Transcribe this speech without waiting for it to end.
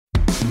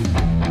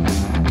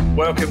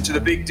Welcome to The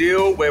Big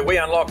Deal, where we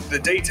unlock the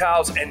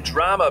details and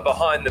drama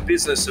behind the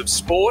business of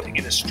sport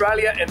in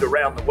Australia and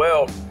around the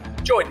world.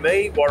 Join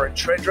me, Warren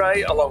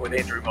Tredrea, along with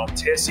Andrew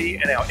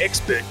Montesi and our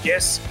expert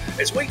guests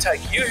as we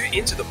take you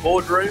into the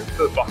boardroom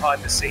for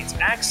behind-the-scenes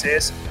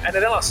access and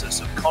analysis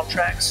of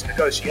contracts,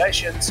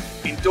 negotiations,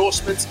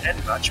 endorsements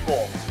and much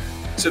more.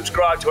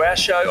 Subscribe to our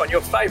show on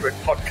your favourite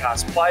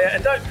podcast player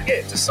and don't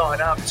forget to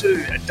sign up to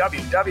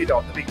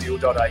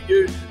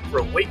www.thebigdeal.au for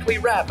a weekly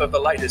wrap of the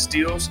latest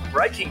deals,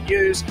 breaking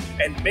news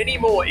and many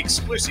more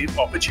exclusive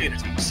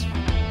opportunities.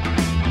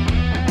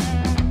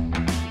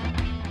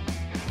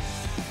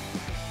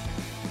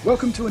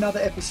 Welcome to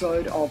another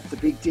episode of The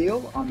Big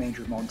Deal. I'm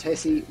Andrew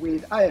Montesi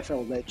with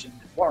AFL legend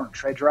Warren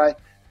Tredrea.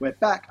 We're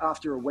back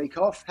after a week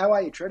off. How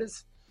are you,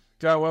 Tredders?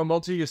 Going well,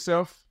 Monty.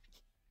 Yourself?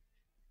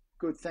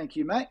 Good, thank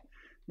you, mate.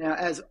 Now,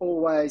 as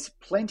always,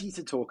 plenty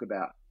to talk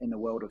about in the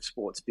world of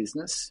sports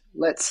business.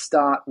 Let's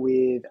start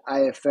with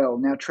AFL.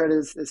 Now,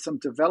 Tredders, there's some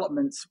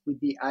developments with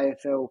the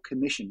AFL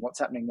Commission. What's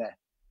happening there?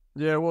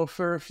 Yeah, well,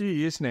 for a few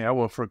years now,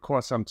 well, for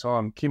quite some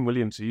time, Kim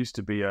Williams, who used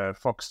to be a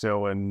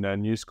Foxtel and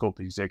News Corp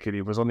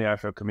executive, was on the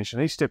AFL Commission.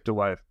 He stepped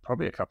away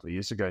probably a couple of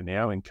years ago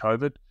now in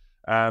COVID.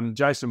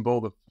 Jason Ball,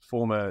 the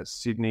former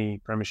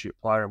Sydney Premiership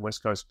player and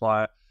West Coast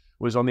player,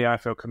 was on the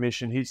AFL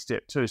Commission. He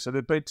stepped too. So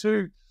there've been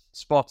two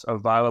spots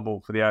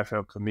available for the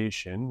AFL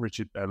Commission,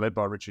 led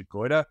by Richard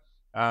Goyder,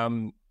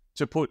 to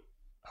put,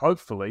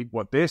 hopefully,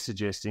 what they're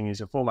suggesting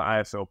is a former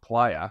AFL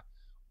player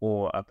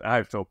or an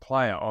AFL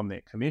player on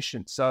that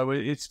commission. So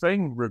it's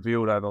been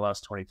revealed over the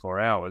last 24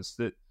 hours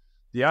that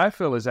the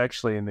AFL is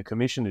actually, and the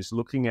commission is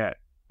looking at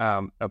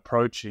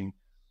approaching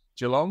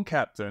Geelong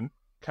captain,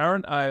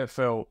 current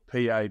AFL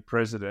PA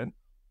president,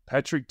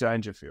 Patrick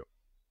Dangerfield,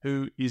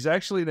 who is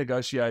actually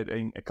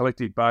negotiating a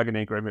collective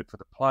bargaining agreement for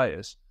the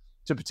players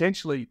to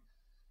potentially,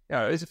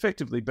 is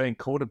effectively being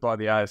courted by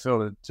the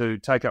AFL to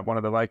take up one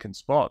of the vacant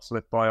spots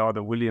left by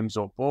either Williams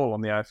or Ball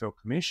on the AFL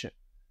Commission,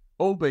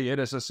 albeit,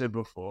 as I said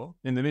before,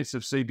 in the midst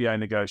of CBA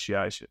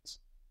negotiations.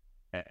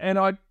 And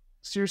I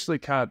seriously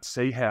can't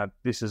see how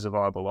this is a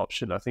viable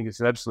option. I think it's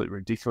an absolutely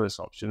ridiculous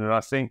option. And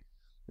I think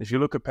if you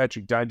look at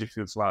Patrick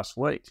Dangerfield's last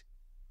week,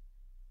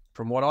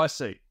 from what I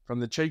see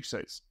from the cheap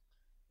seats,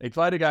 he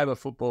played a game of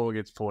football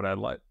against Port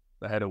Adelaide.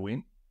 They had a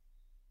win.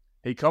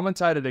 He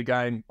commentated a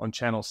game on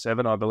Channel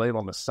 7, I believe,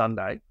 on the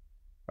Sunday,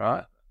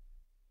 right?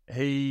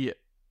 He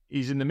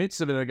is in the midst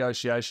of the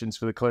negotiations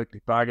for the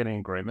collective bargaining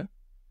agreement,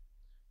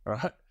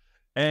 right?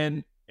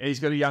 And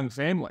he's got a young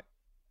family.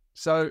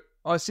 So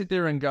I sit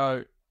there and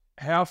go,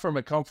 how, from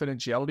a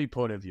confidentiality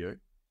point of view,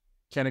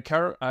 can a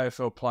current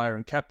AFL player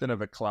and captain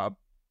of a club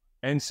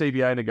and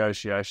CBA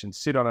negotiations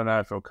sit on an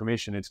AFL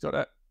commission? It's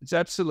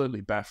absolutely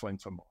baffling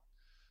for me.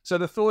 So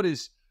the thought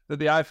is that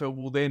the AFL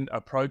will then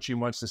approach him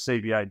once the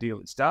CBA deal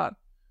is done.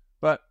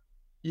 But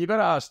you've got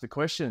to ask the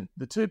question,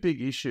 the two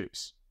big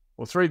issues,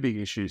 or three big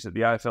issues that the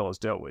AFL has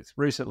dealt with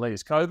recently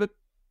is COVID,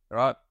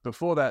 right?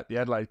 Before that, the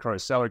Adelaide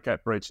Crows salary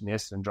cap breach and the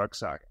Essendon drug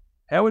saga.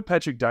 How would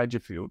Patrick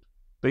Dangerfield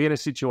be in a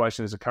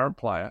situation as a current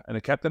player and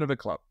a captain of a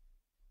club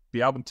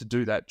be able to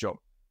do that job?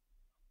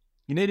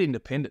 You need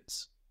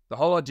independence. The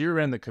whole idea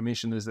around the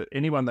commission is that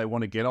anyone they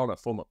want to get on, a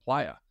former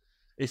player,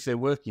 if they're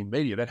working in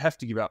media, they'd have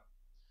to give up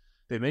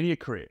their media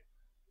career.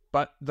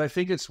 But they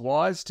think it's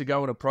wise to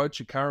go and approach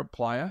a current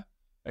player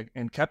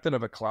and captain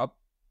of a club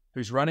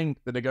who's running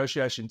the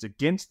negotiations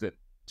against it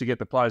to get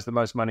the players the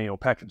most money or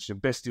package the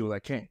best deal they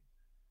can.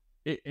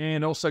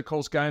 And also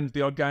calls games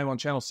the odd game on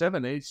Channel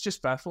 7. It's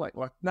just baffling.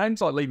 Like names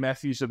like Lee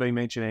Matthews have been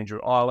mentioned, Andrew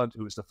Ireland,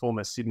 who was the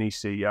former Sydney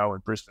CEO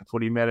and Brisbane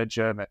footy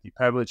manager, Matthew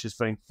Pavlich has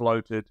been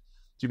floated,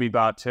 Jimmy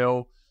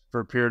Bartell for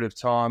a period of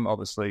time,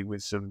 obviously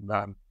with some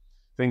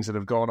things that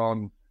have gone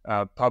on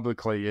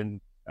publicly,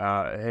 and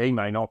he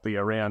may not be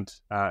around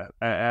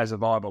as a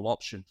viable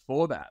option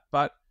for that.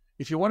 But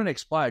if you want an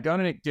ex-player, go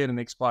and get an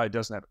ex-player who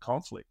doesn't have a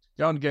conflict.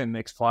 Go and get an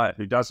ex-player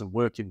who doesn't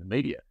work in the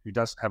media, who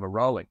doesn't have a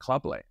role in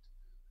clubland.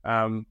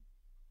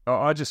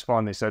 I just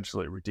find this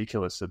absolutely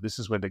ridiculous that this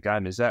is where the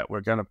game is at.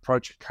 We're going to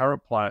approach a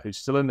current player who's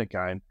still in the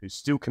game, who's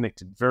still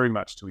connected very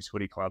much to his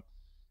footy club,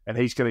 and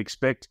he's going to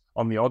expect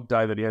on the odd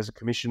day that he has a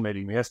commission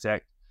meeting, he has to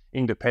act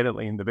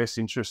independently in the best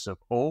interests of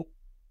all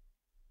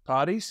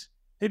parties.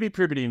 He'd be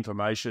privy to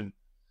information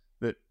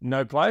that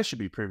no player should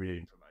be privy to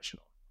information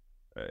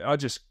on. I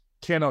just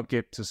cannot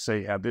get to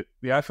see how the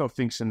AFL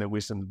thinks in their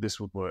wisdom that this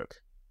would work.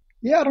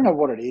 Yeah, I don't know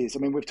what it is. I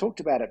mean, we've talked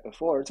about it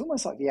before. It's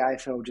almost like the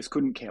AFL just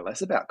couldn't care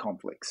less about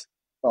conflicts.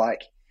 And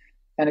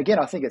again,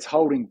 I think it's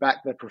holding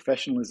back the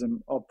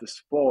professionalism of the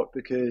sport,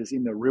 because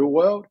in the real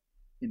world,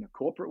 in the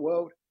corporate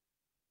world,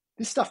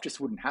 this stuff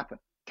just wouldn't happen.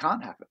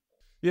 Can't happen.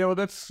 Yeah, well,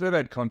 they've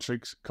had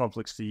conflicts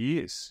for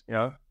years.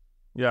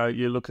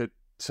 You look at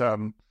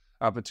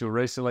up until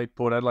recently,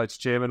 Port Adelaide's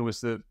chairman was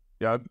the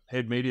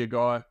head media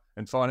guy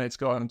and finance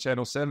guy on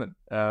Channel 7.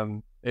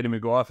 Eddie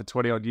Maguire for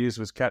 20 odd years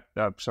was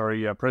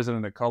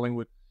president of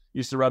Collingwood.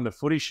 Used to run the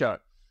footy show.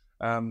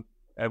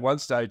 At one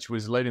stage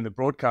was leading the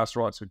broadcast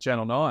rights with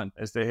Channel 9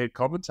 as their head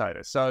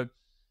commentator. So,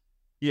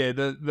 yeah,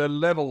 the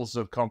levels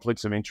of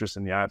conflicts of interest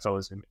in the AFL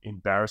is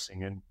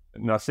embarrassing. And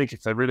And I think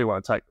if they really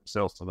want to take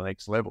themselves to the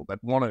next level, they'd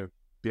want to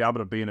be able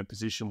to be in a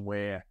position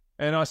where,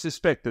 and I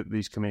suspect that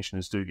these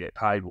commissioners do get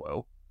paid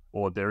well,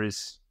 or there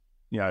is,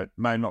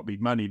 may not be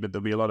money, but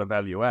there'll be a lot of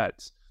value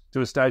adds,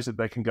 to a stage that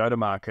they can go to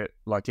market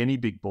like any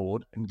big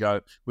board and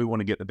go, we want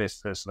to get the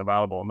best person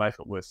available and make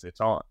it worth their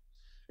time.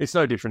 It's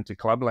no different to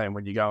Clubland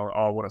when you go,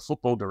 oh, I want a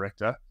football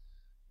director.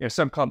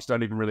 Some clubs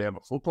don't even really have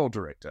a football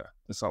director.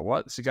 It's like,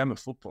 what? It's a game of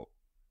football.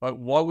 Like,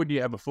 why would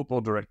you have a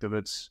football director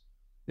that's,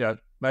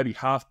 maybe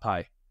half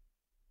pay?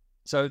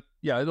 So,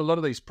 a lot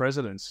of these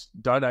presidents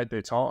donate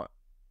their time.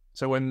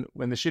 So when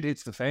the shit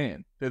hits the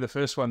fan, they're the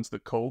first ones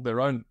that call.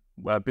 Their own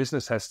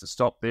business has to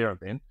stop there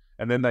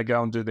and then they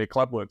go and do their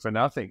club work for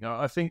nothing.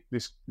 I think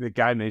the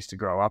game needs to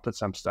grow up at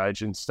some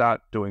stage and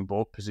start doing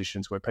board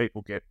positions where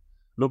people get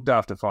looked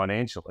after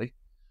financially.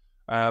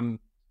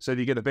 So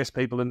you get the best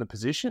people in the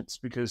positions,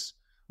 because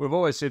we've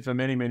always said for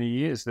many, many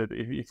years that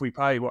if we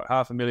pay,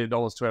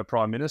 $500,000 to our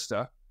Prime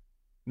Minister,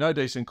 no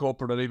decent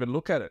corporate would even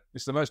look at it.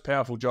 It's the most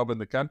powerful job in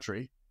the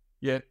country,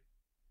 yet,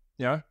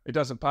 it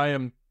doesn't pay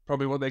them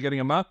probably what they're getting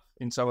a month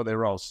in some of their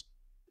roles.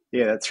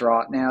 Yeah, that's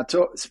right. Now,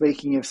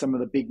 speaking of some of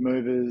the big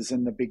movers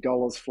and the big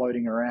dollars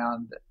floating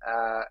around,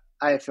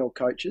 AFL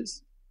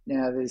coaches.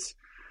 Now, there's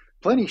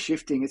plenty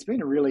shifting. It's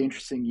been a really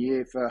interesting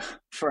year for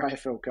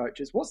AFL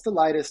coaches. What's the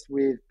latest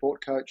with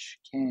Port coach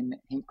Ken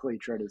Hinkley,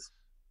 Treaders?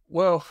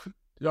 Well,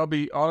 I'll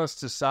be honest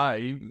to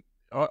say,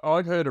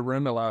 I'd heard a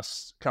rumour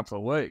last couple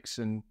of weeks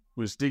and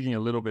was digging a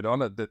little bit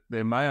on it that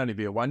there may only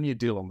be a 1-year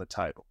deal on the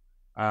table.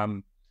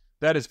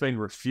 That has been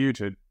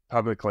refuted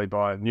publicly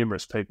by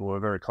numerous people who are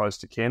very close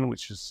to Ken,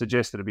 which has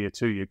suggested to be a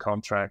 2-year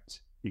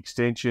contract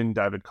extension.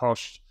 David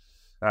Koch,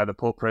 the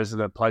Port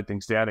president, played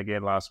things down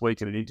again last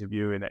week in an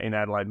interview in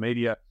Adelaide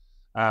media.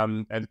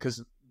 And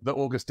because the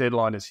August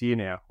deadline is here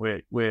now,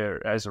 we're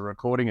as a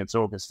recording, it's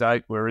August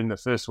 8. We're in the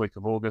first week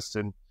of August,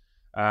 and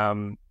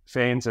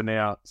fans are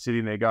now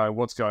sitting there going,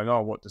 what's going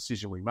on? What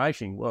decision are we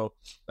making? Well,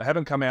 they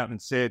haven't come out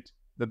and said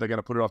that they're going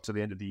to put it off to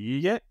the end of the year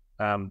yet.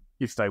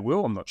 If they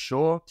will, I'm not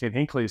sure. Ken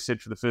Hinkley has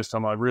said for the first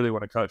time, I really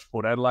want to coach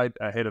Port Adelaide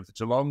ahead of the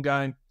Geelong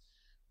game.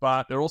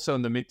 But they're also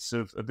in the midst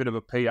of a bit of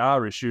a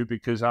PR issue,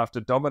 because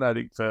after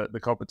dominating for the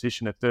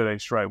competition at 13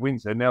 straight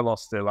wins, they've now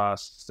lost their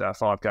last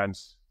 5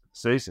 games of the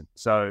season.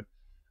 So,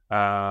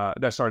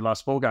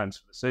 last 4 games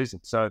of the season.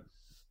 So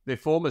their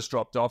form has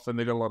dropped off and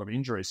they've got a lot of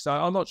injuries. So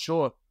I'm not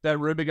sure. That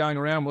rumour going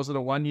around, was it a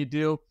 1-year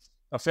deal?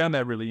 I found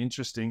that really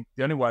interesting.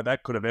 The only way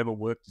that could have ever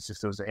worked is if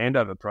there was a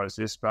handover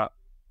process, but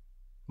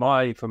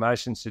my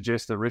information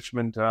suggests that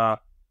Richmond are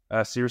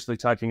seriously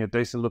taking a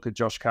decent look at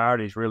Josh Carr.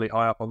 He's really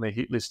high up on their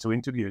hit list to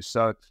interview.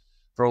 So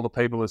for all the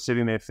people who are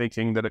sitting there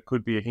thinking that it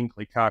could be a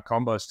Hinkley-Carr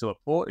combo still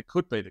at Port, it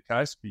could be the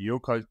case. But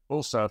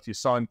also, if you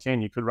sign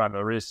Ken, you could run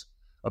a risk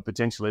of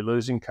potentially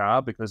losing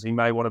Carr, because he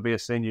may want to be a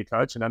senior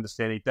coach, and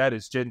understanding that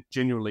is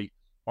genuinely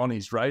on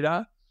his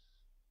radar.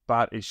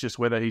 But it's just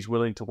whether he's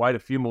willing to wait a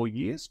few more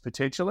years,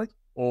 potentially,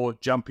 or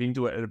jump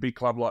into it at a big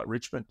club like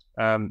Richmond,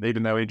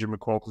 even though Andrew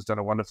McCorkle's done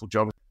a wonderful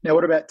job. Now,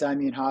 what about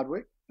Damien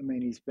Hardwick? I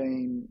mean, he's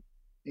been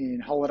in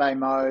holiday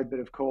mode, but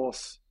of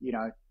course,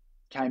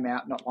 came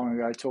out not long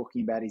ago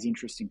talking about his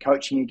interest in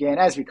coaching again,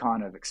 as we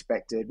kind of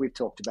expected. We've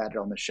talked about it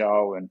on the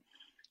show and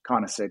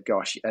kind of said,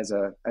 gosh, as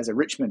a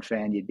Richmond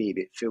fan, you'd be a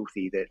bit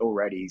filthy that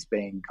already he's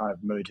being kind of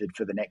mooted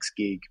for the next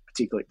gig,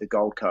 particularly at the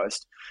Gold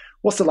Coast.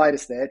 What's the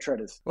latest there,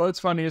 Treaders? Well, it's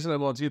funny, isn't it,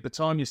 Lodsy? At the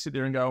time you sit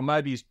there and go, well,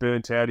 maybe he's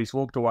burnt out. He's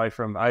walked away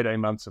from 18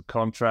 months of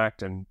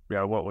contract, and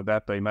what would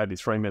that be? Maybe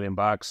 $3 million,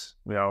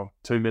 $2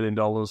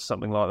 million,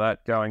 something like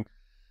that. Going,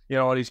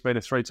 what? He's been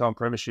a 3-time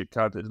premiership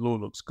coach. The law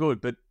looks good,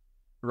 but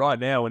right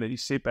now, when you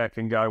sit back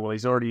and go, well,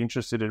 he's already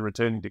interested in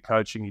returning to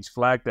coaching. He's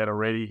flagged that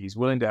already. He's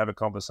willing to have a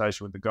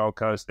conversation with the Gold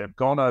Coast. They've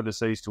gone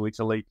overseas to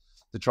Italy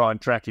to try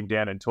and track him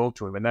down and talk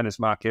to him. And then is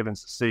Mark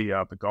Evans, the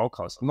CEO of the Gold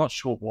Coast. I'm not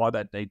sure why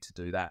they'd need to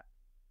do that.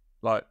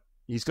 Like,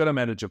 he's got a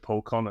manager,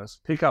 Paul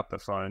Connors, pick up the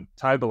phone,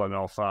 table an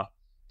offer,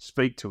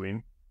 speak to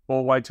him,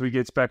 or wait till he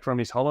gets back from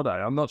his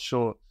holiday. I'm not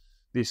sure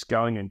this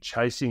going and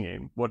chasing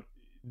him,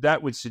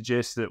 that would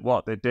suggest that,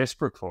 they're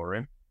desperate for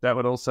him. That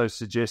would also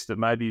suggest that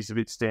maybe he's a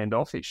bit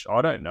standoffish.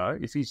 I don't know.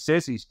 If he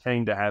says he's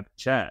keen to have a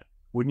chat,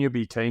 wouldn't you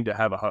be keen to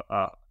have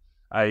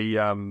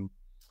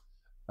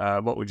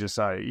what would you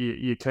say?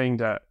 You're keen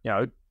to,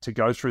 to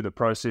go through the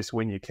process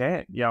when you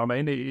can.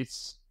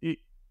 It's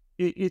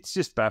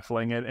just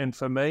baffling. And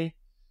for me,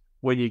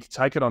 when you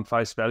take it on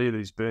face value that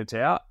he's burnt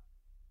out,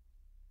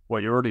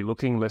 you're already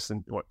looking less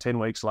than, 10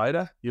 weeks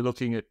later, you're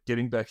looking at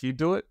getting back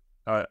into it.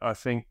 I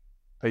think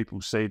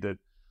people see that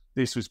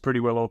this was pretty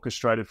well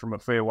orchestrated from a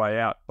fair way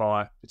out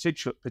by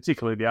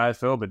particularly the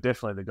AFL, but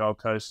definitely the Gold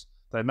Coast.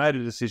 They made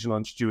a decision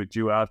on Stuart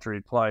Dew after he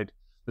played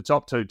the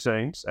top 2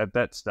 teams at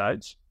that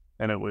stage,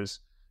 and it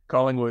was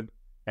Collingwood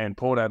and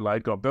Port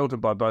Adelaide got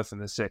belted by both in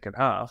the second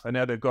half, and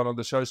now they've gone on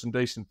to show some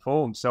decent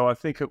form. So I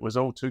think it was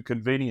all too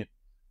convenient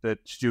that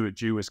Stuart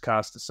Dew was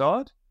cast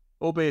aside,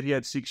 albeit he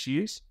had 6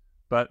 years.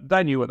 But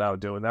they knew what they were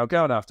doing. They were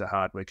going after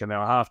Hardwick, and they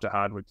were after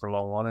Hardwick for a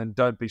long while. And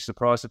don't be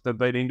surprised if they've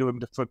been into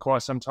him for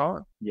quite some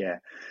time. Yeah.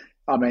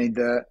 I mean,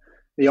 the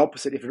the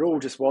opposite. If it all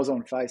just was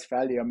on face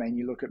value, I mean,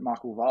 you look at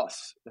Michael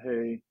Voss,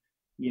 who,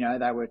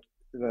 they were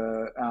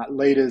the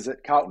leaders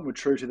at Carlton were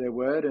true to their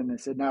word, and they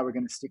said, no, we're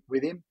going to stick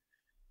with him.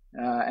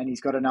 And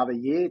he's got another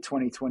year,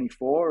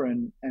 2024,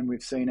 and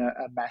we've seen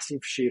a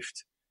massive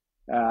shift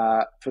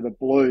for the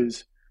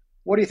Blues.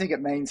 What do you think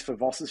it means for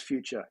Voss's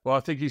future? Well, I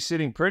think he's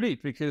sitting pretty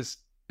because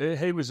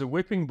he was a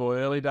whipping boy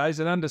early days,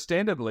 and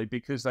understandably,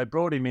 because they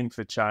brought him in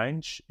for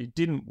change. It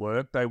didn't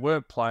work. They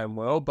weren't playing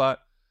well, but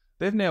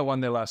they've now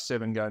won their last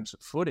 7 games of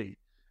footy.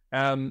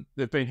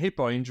 They've been hit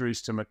by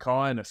injuries to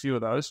Mackay and a few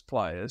of those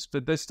players,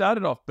 but they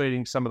started off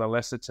beating some of the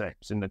lesser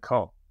teams in the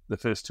comp the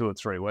first 2 or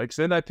 3 weeks.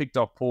 Then they picked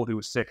off Port, who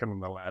was second on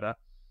the ladder.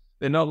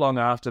 Then not long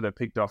after, they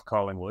picked off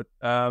Collingwood.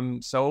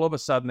 So all of a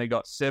sudden, they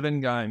got 7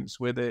 games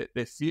where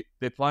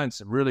they're playing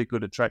some really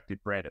good,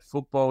 attractive brand of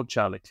football.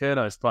 Charlie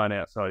Curno's playing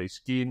outside his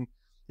skin.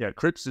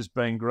 Cripps has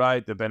been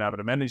great. They've been able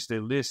to manage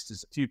their list.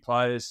 There's a few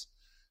players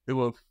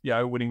who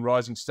are, winning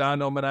Rising Star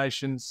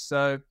nominations.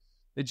 So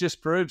it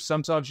just proves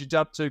sometimes you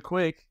jump too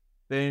quick,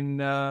 then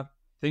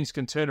things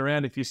can turn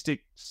around if you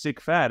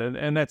stick fat.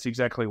 And that's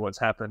exactly what's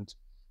happened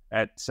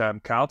at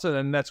Carlton.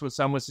 And that's what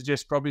some would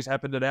suggest probably has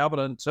happened at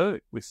Alberton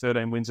too, with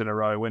 13 wins in a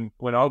row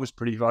when I was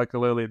pretty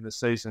vocal early in the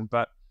season.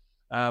 But,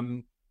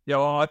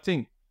 I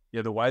think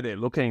the way they're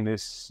looking,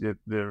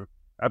 they're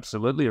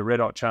absolutely a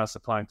red-hot chance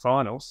of playing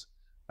finals.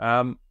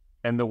 And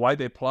the way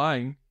they're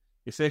playing,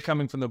 if they're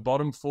coming from the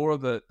bottom 4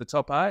 of the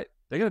top 8,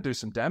 they're going to do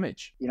some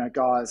damage.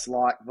 Guys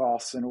like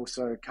Voss and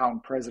also Carlton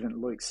president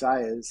Luke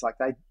Sayers,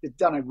 they've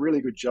done a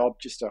really good job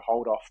just to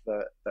hold off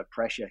the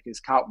pressure, because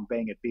Carlton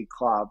being a big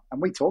club,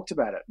 and we talked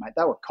about it, mate,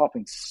 they were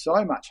copping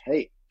so much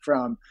heat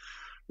from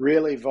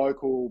really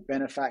vocal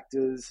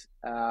benefactors.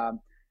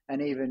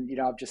 And even,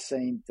 I've just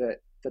seen that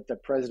the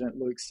president,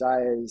 Luke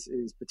Sayers,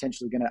 is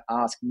potentially going to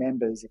ask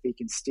members if he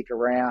can stick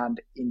around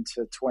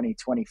into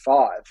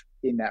 2025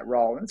 in that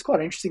role. And it's quite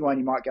an interesting one.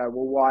 You might go,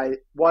 well,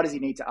 why does he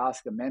need to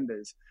ask the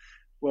members?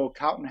 Well,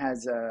 Carlton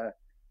has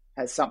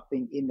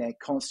something in their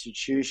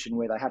constitution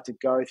where they have to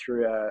go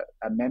through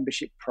a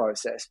membership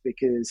process,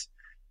 because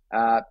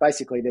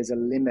basically there's a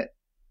limit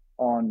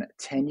on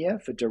tenure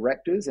for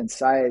directors, and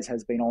Sayers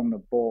has been on the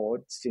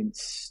board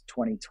since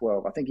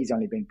 2012. I think he's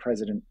only been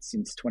president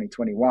since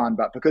 2021,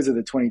 but because of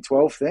the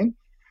 2012 thing,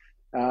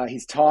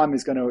 his time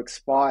is going to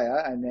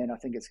expire, and then I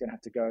think it's going to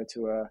have to go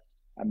to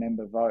a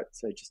member vote.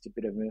 So just a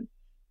bit of an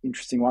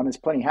interesting one. There's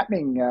plenty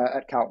happening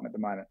at Carlton at the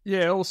moment.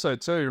 Yeah, also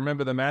too,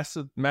 remember the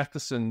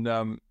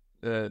Matheson,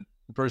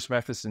 Bruce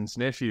Matheson's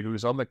nephew, who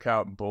was on the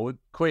Carlton board,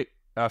 quit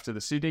after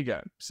the Sydney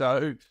game.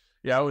 So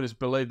I would just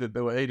believe that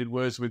there were heated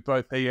words with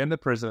both he and the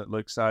president,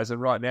 Luke Sayers.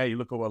 And right now, you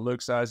look at what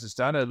Luke Sayers has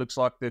done, it looks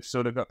like they've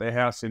sort of got their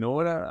house in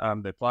order.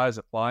 Their players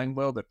are playing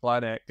well. They're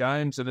playing out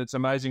games, and it's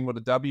amazing what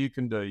a W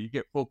can do. You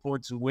get 4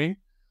 points and win.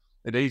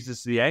 It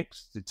eases the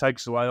angst. It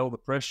takes away all the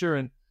pressure.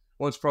 And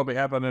what's probably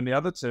happened in the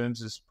other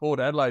terms is Port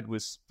Adelaide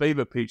was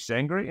fever-pitched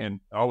angry, and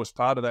I was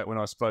part of that when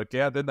I spoke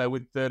out. Then they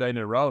win 13 in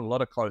a row and a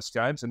lot of close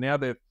games. And now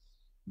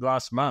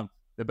last month,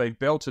 they've been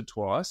belted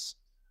twice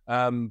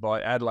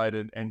by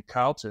Adelaide and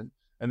Carlton.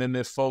 And then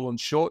they've fallen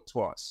short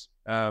twice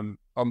on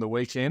the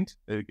weekend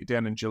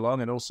down in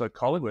Geelong and also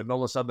Collingwood. And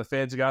all of a sudden the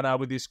fans are going,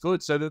 we're this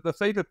good. So the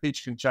fever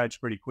pitch can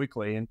change pretty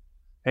quickly. And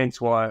hence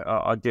why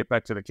I get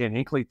back to the Ken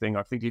Hinkley thing.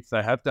 I think if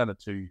they have done a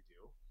 2-year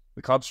deal,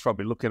 the club's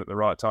probably looking at the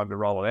right time to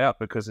roll it out,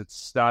 because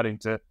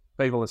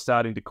people are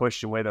starting to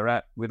question where they're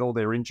at with all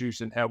their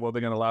injuries and how well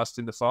they're going to last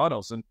in the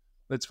finals. And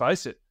let's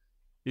face it,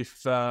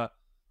 if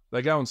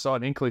they go and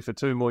sign Hinkley for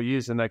 2 more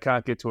years and they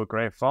can't get to a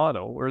grand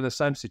final, we're in the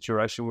same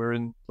situation we were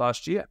in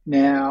last year.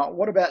 Now,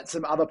 what about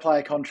some other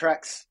player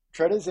contracts?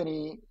 Treaders,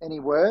 any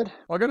word?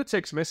 I got a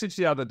text message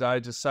the other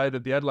day to say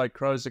that the Adelaide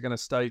Crows are going to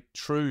stay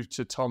true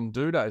to Tom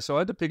Duday. So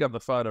I had to pick up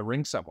the phone and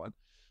ring someone,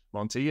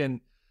 Monty,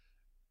 and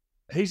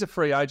he's a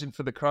free agent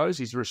for the Crows.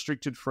 He's a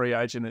restricted free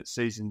agent at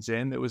season's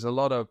end. There was a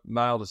lot of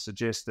mail to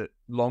suggest that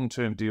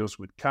long-term deals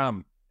would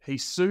come. He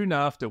soon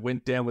after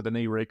went down with a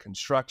knee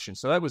reconstruction.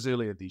 So that was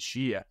earlier this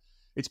year.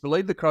 It's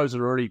believed the Crows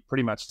are already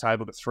pretty much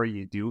tabled a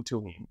 3-year deal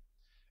to him.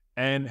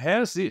 And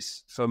how's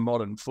this for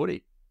modern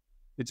footy?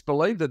 It's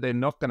believed that they're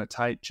not going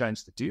to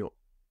change the deal.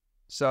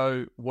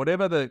 So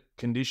whatever the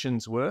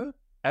conditions were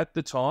at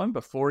the time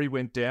before he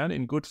went down,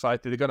 in good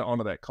faith, they're going to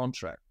honour that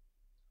contract.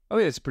 I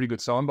think it's a pretty good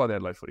sign by the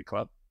Adelaide Footy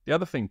Club. The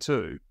other thing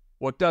too,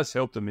 what does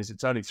help them is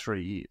it's only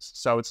 3 years.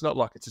 So it's not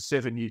like it's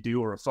a 7-year deal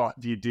or a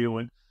 5-year deal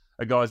and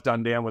a guy's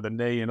done down with a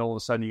knee and all of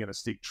a sudden you're going to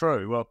stick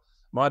true. Well,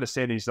 my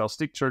understanding is they'll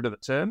stick true to the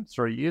term,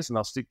 3 years, and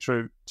they'll stick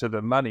true to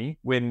the money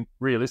when,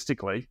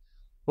 realistically,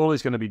 all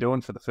he's going to be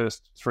doing for the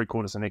first 3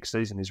 quarters of next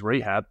season is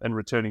rehab and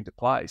returning to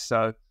play.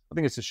 So I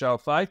think it's a show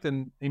of faith,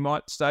 and he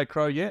might stay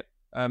Crow yet.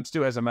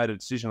 Still hasn't made a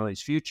decision on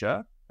his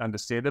future,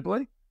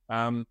 understandably.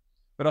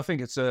 But I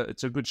think it's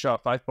a good show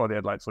of faith by the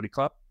Adelaide Footy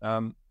Club.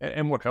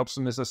 And what helps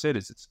them, as I said,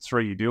 is it's a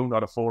 3-year deal,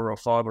 not a 4 or a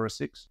 5 or a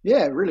 6.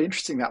 Yeah, really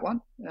interesting, that one.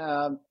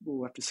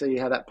 We'll have to see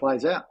how that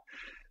plays out.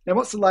 Now,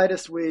 what's the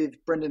latest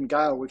with Brendan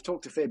Gale? We've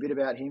talked a fair bit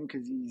about him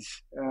because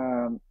he's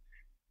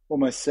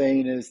almost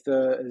seen as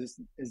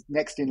as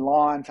next in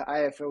line for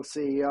AFL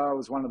CEO,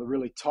 as one of the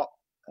really top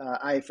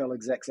AFL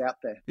execs out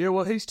there. Yeah,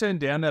 well, he's turned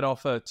down that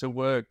offer to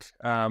work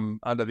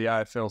under the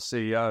AFL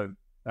CEO,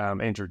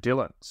 Andrew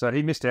Dillon. So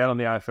he missed out on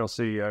the AFL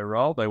CEO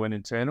role. They went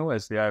internal,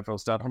 as the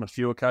AFL's done on a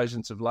few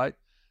occasions of late.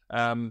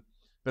 But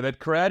they'd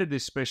created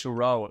this special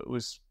role. It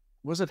was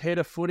it head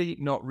of footy?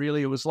 Not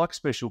really. It was like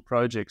special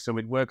projects. So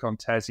we'd work on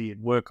Tassie,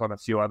 he'd work on a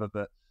few other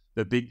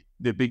the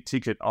big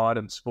ticket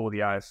items for the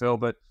AFL.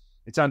 But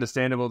it's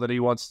understandable that he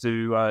wants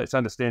to. It's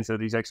understandable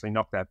that he's actually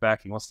knocked that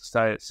back. He wants to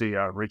stay at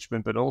CEO of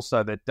Richmond, but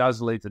also that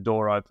does leave the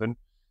door open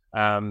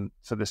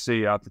for the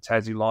CEO of the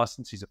Tassie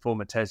licence. He's a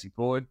former Tassie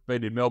boy,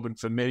 been in Melbourne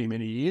for many,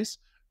 many years,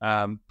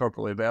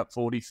 probably about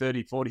 40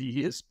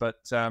 years.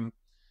 But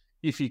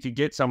if you could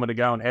get someone to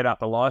go and head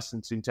up a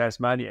licence in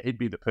Tasmania, he'd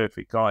be the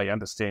perfect guy. He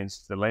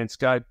understands the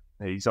landscape.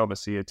 He's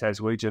obviously a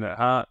Taswegian at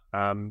heart.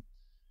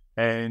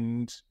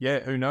 And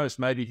yeah, who knows?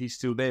 Maybe he's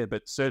still there,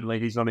 but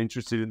certainly he's not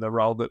interested in the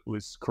role that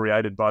was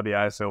created by the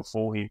AFL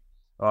for him,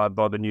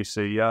 by the new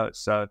CEO.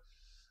 So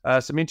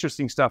some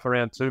interesting stuff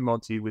around too,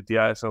 Monty, with the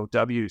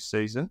AFLW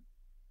season.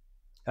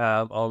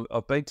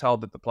 I've been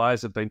told that the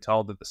players have been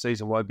told that the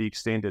season won't be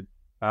extended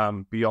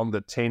beyond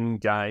the 10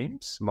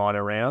 games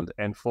minor round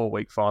and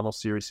 4-week final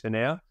series for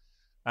now.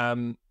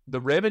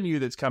 The revenue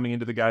that's coming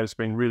into the game has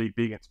been really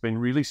big. It's been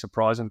really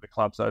surprising to the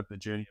clubs over the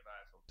journey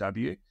of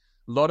AFLW.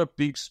 A lot of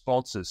big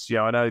sponsors.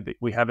 I know that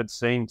we haven't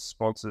seen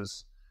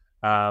sponsors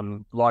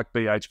like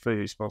BHP,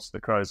 who sponsor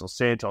the Crows, or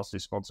Santos, who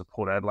sponsor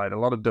Port Adelaide. A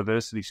lot of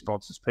diversity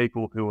sponsors,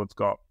 people who have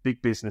got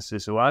big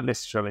businesses who aren't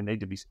necessarily need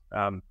to be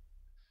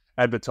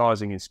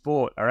advertising in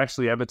sport, are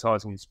actually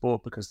advertising in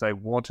sport because they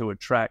want to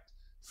attract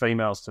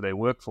females to their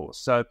workforce.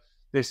 So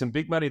there's some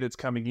big money that's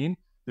coming in.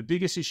 The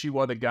biggest issue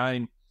why the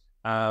game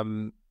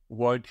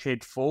won't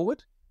head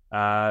forward,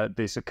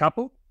 there's a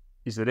couple,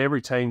 is that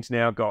every team's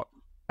now got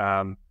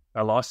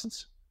a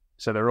license.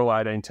 So they're all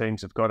 18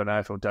 teams have got an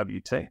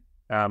AFLW team.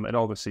 And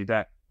obviously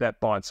that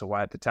bites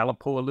away at the talent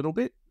pool a little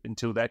bit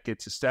until that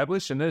gets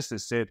established. And as I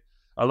said,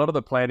 a lot of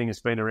the planning has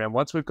been around,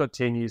 once we've got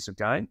 10 years of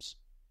games,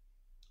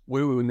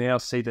 we will now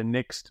see the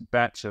next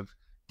batch of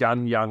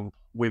young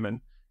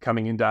women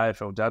coming into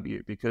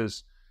AFLW,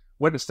 because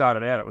when it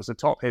started out, it was a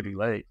top-heavy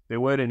league.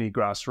 There weren't any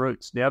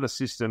grassroots. Now the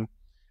system,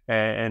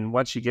 and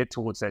once you get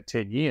towards that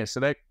 10 years, so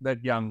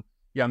that young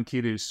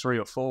kid who's 3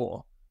 or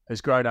 4 has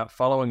grown up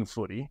following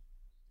footy,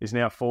 is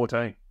now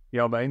 14. You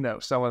know what I mean? That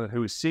was someone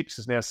who was 6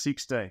 is now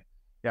 16.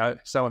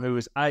 Someone who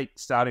was 8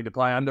 starting to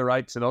play under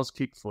 8s at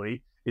Auskick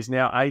footy is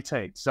now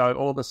 18. So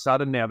all of a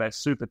sudden now that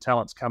super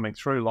talent's coming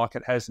through, like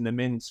it has in the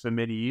men's for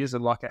many years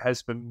and like it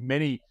has for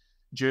many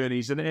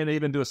journeys, and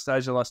even to a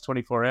stage of the last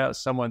 24 hours,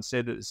 someone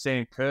said that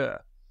Sam Kerr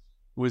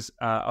was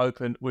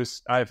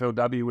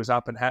AFLW was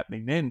up and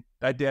happening then.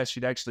 They doubt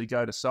she'd actually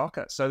go to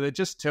soccer. So that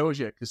just tells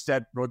you, because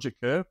Dad Roger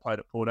Kerr played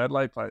at Port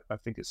Adelaide, played I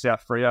think at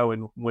South Freo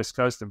in West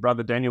Coast, and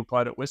brother Daniel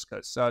played at West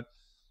Coast. So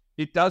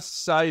it does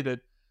say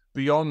that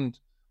beyond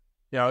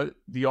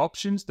the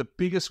options, the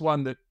biggest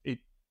one that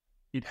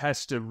it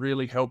has to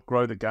really help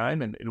grow the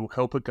game, and it'll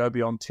help it go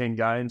beyond 10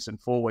 games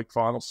and 4-week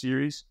final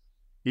series,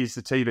 is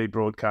the TV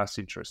broadcast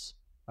interests.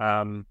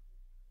 The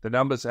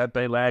numbers have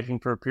been lagging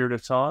for a period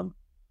of time.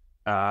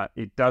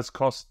 It does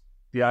cost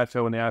the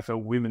AFL and the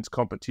AFL women's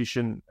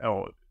competition,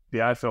 or the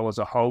AFL as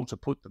a whole, to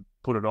put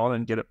it on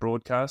and get it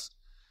broadcast.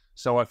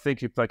 So I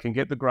think if they can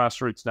get the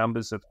grassroots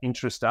numbers of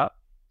interest up,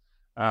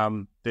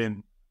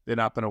 then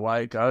up and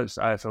away it goes.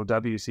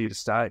 AFLW is here to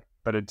stay.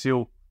 But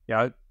until,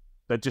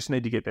 they just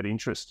need to get that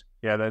interest.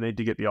 They need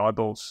to get the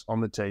eyeballs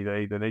on the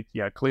TV. They need,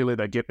 clearly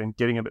they're getting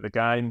them at the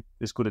game.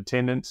 There's good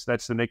attendance.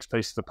 That's the next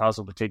piece of the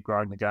puzzle to keep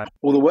growing the game.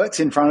 Well, the work's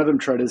in front of them,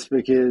 Treaders,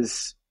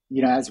 because,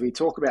 as we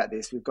talk about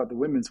this, we've got the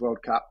Women's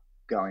World Cup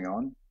going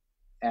on,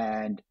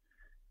 and,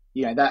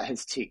 that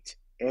has ticked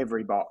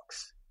every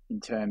box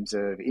in terms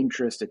of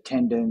interest,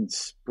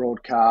 attendance,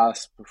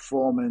 broadcast,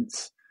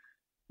 performance.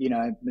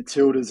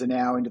 Matildas are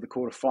now into the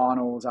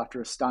quarterfinals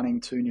after a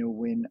stunning 2-0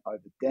 win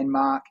over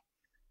Denmark.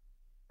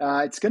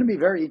 It's going to be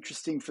very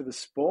interesting for the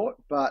sport,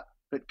 but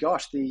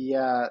gosh,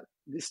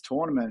 this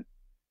tournament,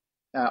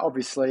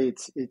 obviously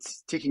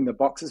it's ticking the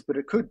boxes, but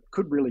it could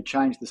really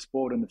change the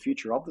sport and the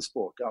future of the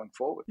sport going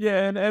forward.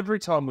 Yeah, and every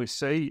time we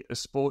see a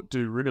sport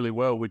do really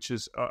well, which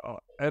is,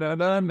 and I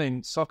don't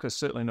mean soccer's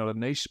certainly not a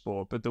niche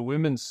sport, but the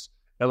women's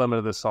element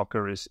of the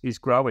soccer is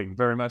growing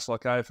very much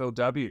like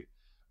AFLW.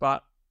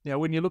 But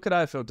when you look at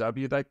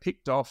AFLW, they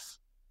picked off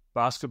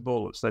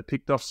basketballers, they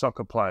picked off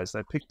soccer players,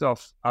 they picked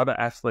off other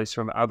athletes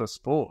from other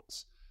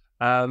sports.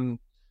 So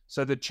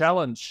the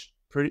challenge,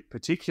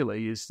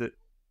 particularly, is that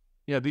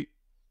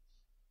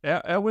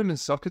our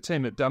women's soccer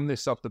team have done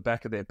this off the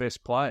back of their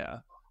best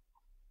player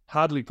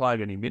hardly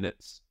playing any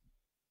minutes,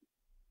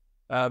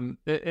 and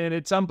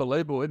it's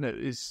unbelievable, isn't it?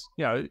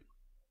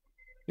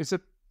 It's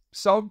a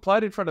song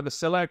played in front of a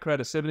sellout crowd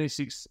of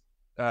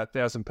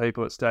 76,000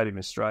 people at Stadium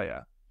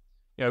Australia.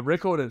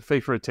 Recorded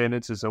FIFA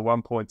attendance is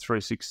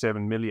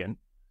 1.367 million.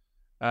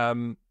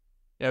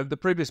 The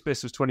previous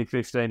best was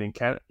 2015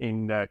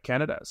 in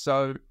Canada.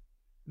 So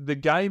the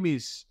game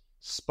is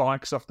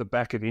spikes off the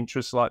back of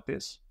interest like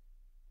this.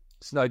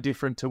 It's no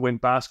different to when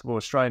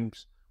Australian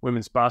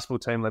women's basketball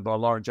team led by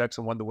Lauren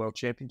Jackson won the World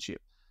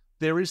Championship.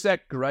 There is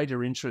that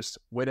greater interest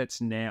when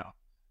it's now.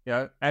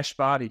 Ash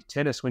Barty,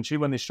 tennis, when she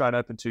won the Australian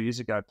Open 2 years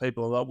ago,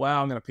 people are like,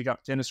 wow, I'm going to pick up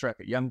a tennis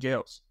racket, young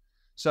girls.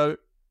 So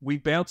we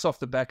bounce off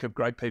the back of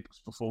great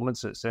people's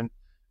performances.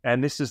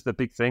 And this is the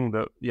big thing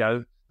that,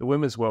 the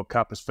Women's World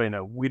Cup has been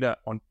a winner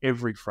on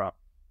every front.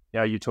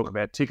 You talk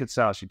about ticket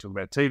sales, you talk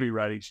about TV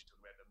ratings, you talk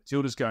about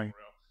the Matildas going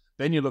well.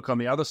 Then you look on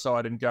the other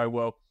side and go,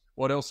 well,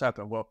 what else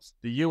happened? Well,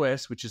 the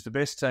US, which is the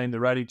best team, the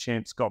rating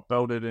champs, got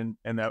belted and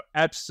they're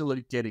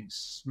absolutely getting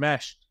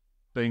smashed,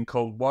 being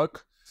called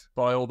woke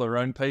by all their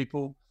own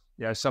people.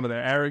 Some of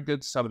their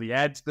arrogance, some of the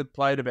ads that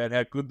played about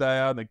how good they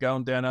are, they're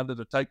going down under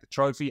to take the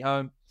trophy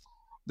home.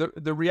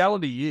 The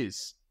reality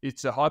is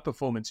it's a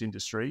high-performance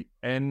industry,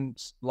 and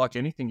like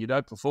anything, you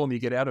don't perform, you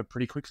get out of it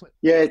pretty quickly.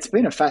 Yeah, it's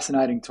been a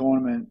fascinating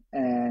tournament,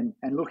 and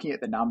looking at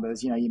the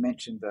numbers, you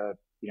mentioned the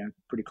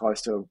pretty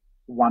close to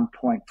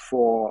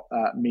 1.4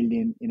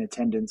 million in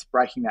attendance,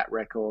 breaking that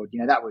record.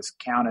 That was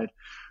counted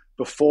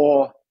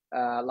before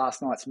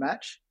last night's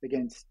match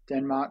against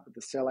Denmark with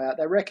the sellout.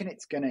 They reckon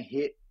it's going to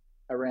hit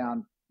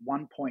around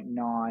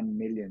 1.9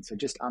 million, so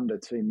just under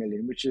 2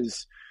 million, which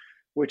is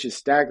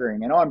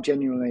staggering. And I'm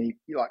genuinely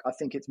I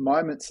think it's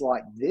moments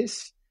like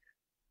this.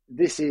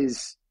 This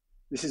is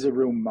a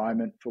real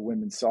moment for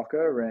women's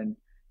soccer, and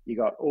you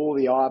got all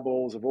the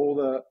eyeballs of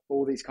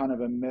all these kind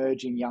of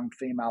emerging young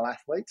female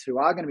athletes who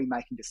are going to be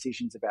making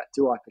decisions about,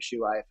 do I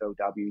pursue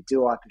AFLW?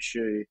 Do I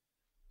pursue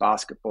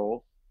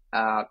basketball?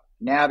 Now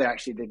they're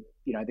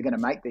going to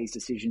make these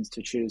decisions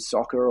to choose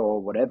soccer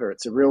or whatever.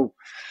 It's a real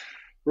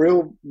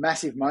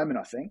massive moment,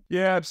 I think.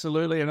 Yeah,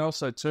 absolutely. And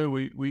also too,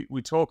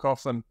 we talk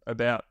often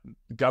about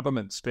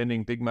government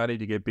spending big money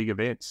to get big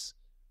events.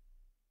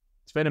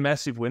 It's been a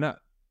massive winner.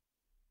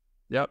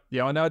 Yep.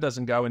 Yeah, I know it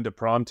doesn't go into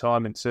prime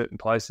time in certain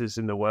places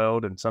in the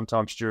world and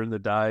sometimes during the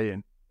day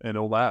and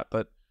all that,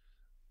 but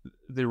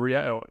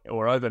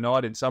or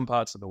overnight in some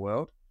parts of the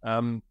world.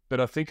 But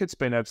I think it's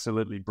been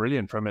absolutely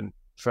brilliant from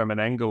an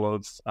angle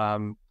of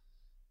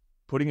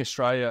putting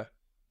Australia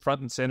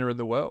front and centre in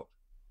the world.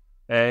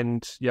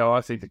 And, I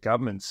think the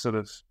government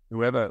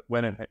whoever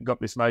went and got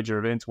this major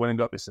event, went and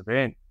got this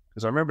event.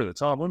 Because I remember at the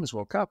time, Women's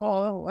World Cup,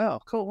 oh, wow,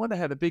 cool. I wonder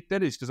how big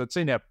that is, because I'd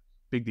seen how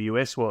big the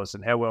US was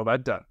and how well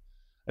they'd done.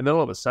 And then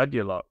all of a sudden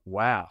you're like,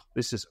 wow,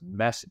 this is a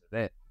massive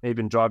event.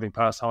 Even driving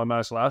past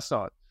Himos last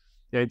night,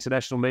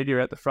 international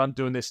media at the front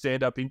doing their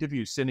stand-up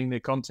interviews, sending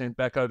their content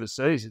back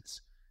overseas.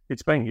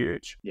 It's been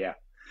huge. Yeah.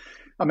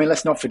 I mean,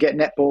 let's not forget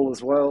netball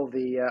as well.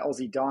 The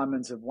Aussie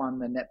Diamonds have won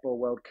the Netball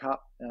World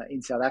Cup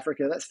in South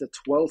Africa. That's the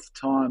 12th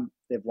time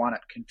they've won it,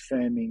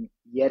 confirming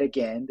yet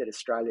again that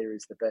Australia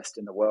is the best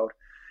in the world.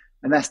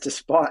 And that's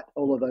despite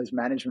all of those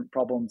management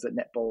problems that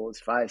netball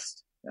has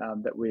faced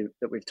that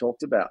we've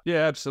talked about.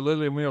 Yeah,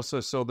 absolutely. And we also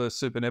saw the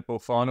Super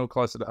Netball final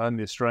closer to home,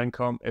 the Australian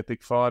Comp,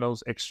 epic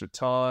finals, extra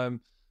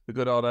time. The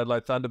good old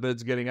Adelaide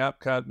Thunderbirds getting up.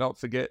 Can't not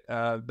forget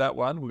that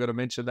one. We've got to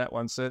mention that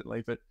one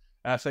certainly. But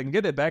if they can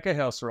get their back of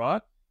house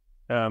right,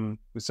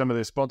 with some of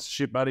their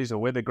sponsorship buddies, or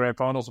where the grand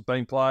finals are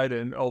being played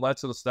and all that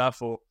sort of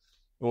stuff, or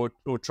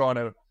trying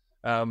to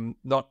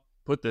not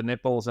put the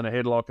netballs in a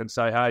headlock and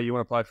say, hey, you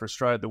want to play for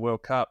Australia at the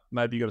World Cup,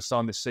 maybe you got to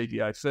sign this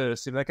CDA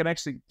first. If they can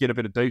actually get a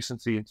bit of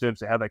decency in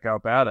terms of how they go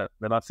about it,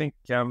 then I think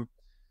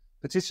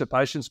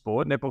participation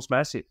sport, netball's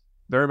massive,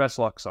 very much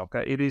like soccer.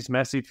 It is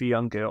massive for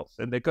young girls,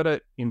 and they've got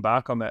to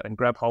embark on that and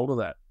grab hold of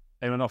that.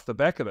 And then off the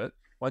back of it,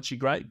 once you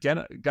garner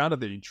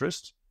the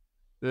interest,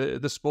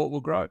 the sport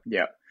will grow.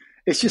 Yeah.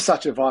 It's just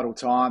such a vital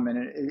time,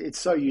 and it's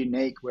so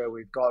unique where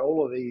we've got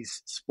all of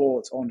these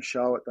sports on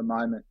show at the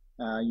moment,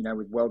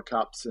 with World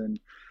Cups and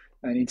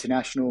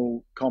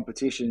international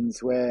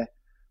competitions where,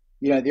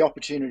 the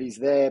opportunity's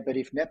there, but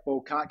if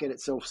netball can't get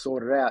itself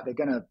sorted out, they're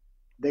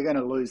going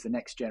to lose the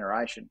next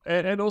generation.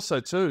 And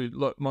also too,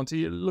 look,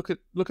 Monty, look at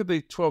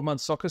the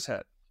 12-month soccer's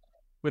had.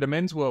 With a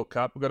men's World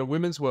Cup, we've got a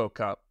women's World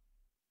Cup.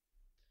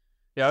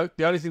 The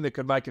only thing that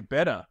could make it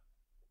better,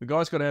 the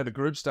guys got out of the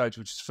group stage,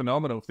 which is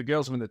phenomenal. If the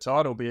girls win the title,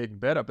 it'll be even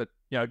better. But,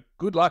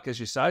 good luck, as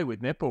you say,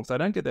 with netball. If they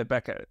don't get their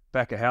back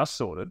of house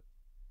sorted.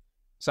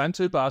 Same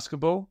to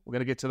basketball. We're going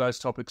to get to those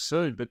topics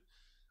soon. But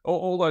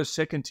all those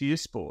second-tier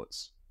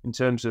sports, in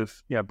terms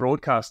of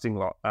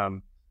broadcasting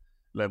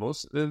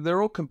levels,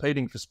 they're all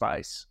competing for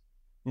space.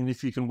 And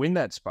if you can win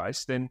that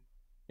space, then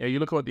you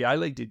look at what the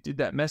A-League did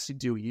that massive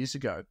deal years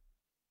ago.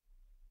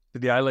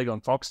 Did the A-League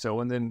on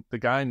Foxtel, and then the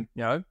game,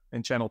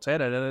 and Channel 10,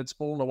 and it's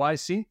fallen away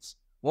since.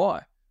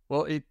 Why?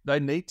 Well, they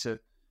need to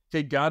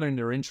keep garnering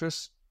their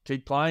interest,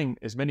 keep playing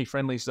as many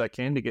friendlies as they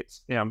can to get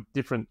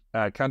different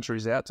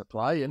countries out to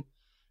play, and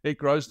it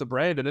grows the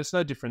brand. And it's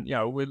no different.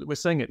 We're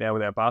seeing it now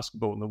with our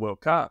basketball in the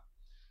World Cup.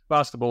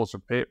 Basketball is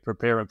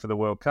preparing for the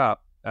World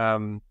Cup.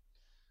 You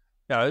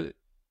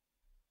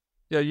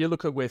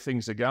look at where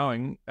things are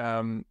going.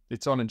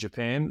 It's on in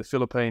Japan, the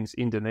Philippines,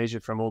 Indonesia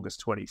from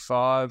August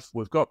 25.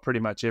 We've got pretty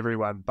much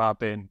everyone but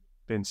Ben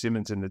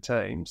Simmons in the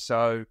team.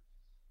 So,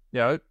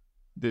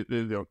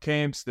 their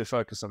camps, they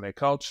focus on their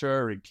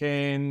culture in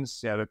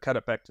Cairns. They've cut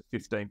it back to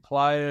 15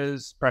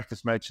 players,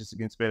 practice matches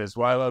against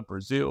Venezuela,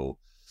 Brazil,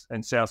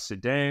 and South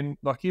Sudan.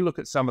 Like, you look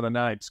at some of the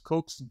names: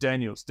 Cooks,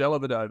 Daniels,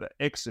 Dellavedova,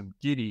 Exum,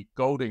 Giddy,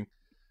 Golding,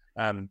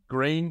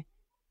 Green,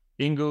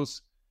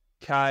 Ingles,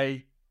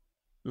 Kay,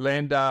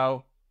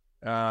 Landale,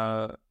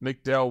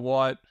 McDowell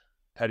White,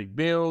 Paddy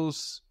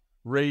Mills,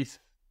 Reith,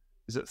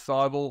 is it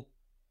Thibault,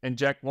 and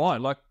Jack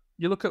Wine. Like,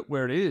 you look at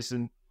where it is,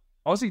 and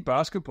Aussie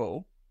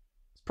basketball,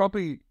 it's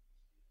probably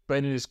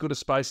been in as good a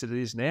space as it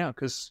is now,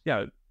 because,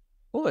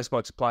 all those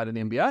blokes have played in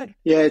the NBA.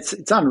 Yeah, it's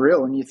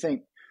unreal. And you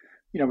think,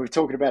 we're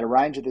talking about a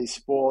range of these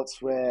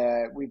sports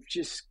where we've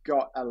just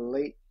got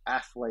elite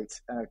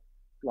athletes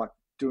like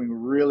doing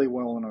really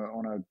well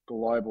on a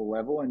global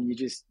level, and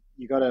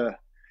you got to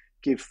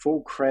give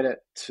full credit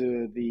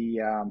to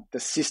the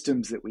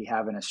systems that we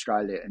have in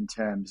Australia in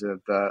terms of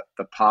the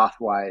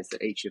pathways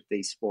that each of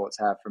these sports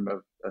have from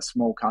a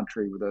small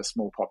country with a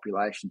small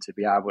population to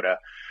be able to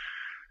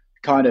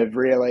kind of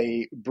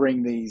really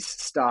bring these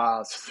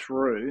stars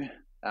through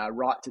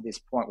right to this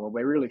point where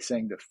we're really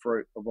seeing the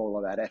fruit of all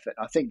of that effort.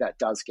 I think that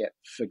does get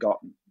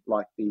forgotten,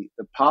 like the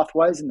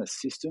pathways and the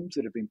systems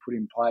that have been put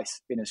in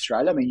place in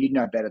Australia. I mean, you'd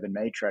know better than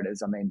me,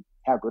 Treaders. I mean,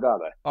 how good are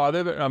they? Oh,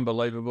 they're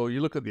unbelievable. You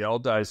look at the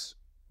old days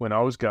when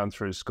I was going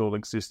through a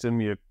schooling system,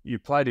 you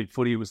played in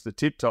footy. It was the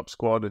tip-top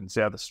squad in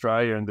South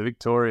Australia, and the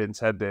Victorians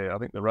had the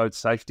road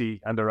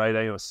safety under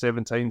 18 or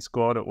 17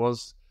 squad it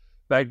was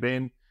back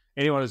then.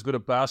 Anyone who's good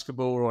at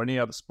basketball or any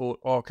other sport,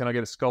 can I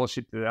get a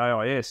scholarship to the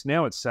AIS?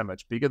 Now it's so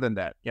much bigger than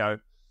that,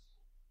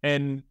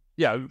 And,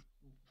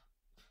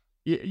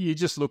 you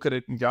just look at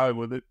it and go,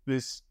 well,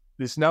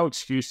 there's no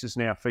excuses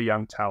now for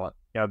young talent.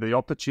 The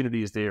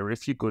opportunity is there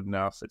if you're good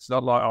enough. It's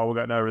not like, we've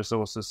got no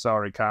resources,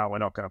 sorry, Carl, we're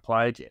not going to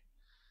play again.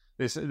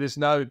 There's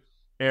no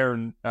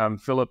Aaron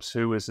Phillips,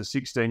 who was a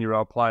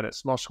 16-year-old playing at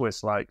Smosh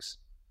West Lakes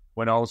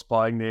when I was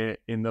playing there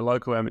in the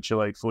local amateur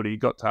league footy. He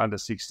got to under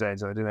 16,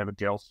 so they didn't have a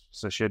girl,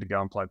 so she had to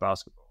go and play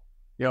basketball.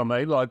 You know what I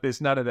mean? Like,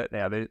 there's none of that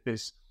now.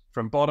 There's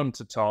from bottom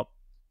to top,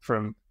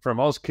 from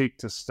Auskick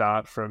to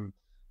start, from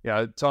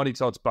Tiny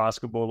Tots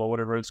basketball or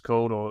whatever it's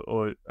called,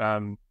 or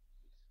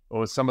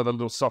some of the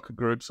little soccer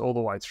groups all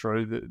the way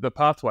through. The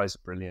pathways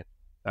are brilliant.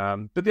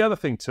 But the other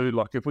thing too,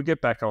 like if we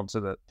get back onto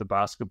the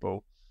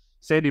basketball,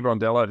 Sandy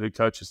Brondello, who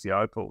coaches the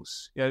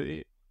Opals,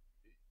 it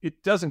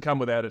doesn't come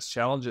without its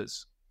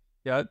challenges.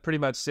 It pretty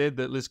much said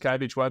that Liz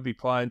Cavage won't be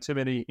playing too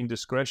many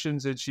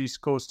indiscretions and she's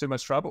caused too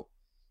much trouble.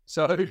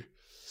 So,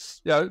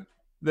 they're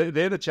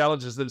the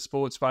challenges that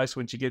sports face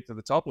when you get to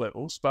the top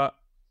levels. But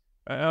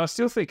I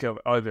still think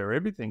over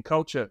everything,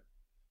 culture.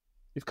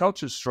 If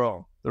culture's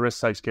strong, the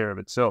rest takes care of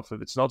itself.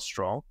 If it's not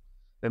strong,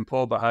 then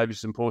poor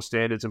behaviours and poor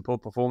standards and poor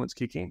performance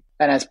kick in.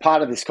 And as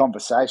part of this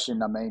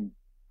conversation, I mean,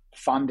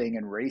 funding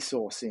and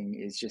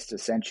resourcing is just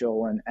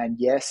essential. And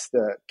yes,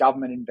 the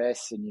government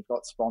invests and you've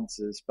got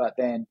sponsors, but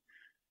then,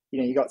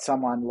 you got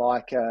someone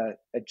like a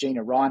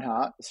Gina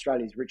Reinhart,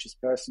 Australia's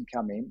richest person,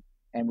 come in.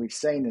 And we've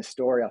seen the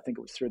story, I think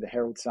it was through the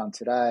Herald Sun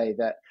today,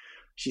 that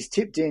she's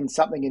tipped in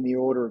something in the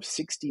order of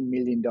 $60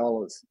 million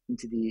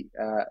into the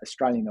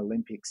Australian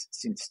Olympics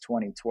since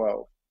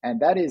 2012.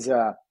 And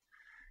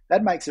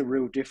that makes a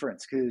real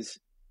difference because,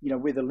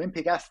 with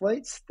Olympic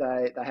athletes,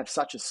 they have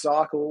such a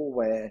cycle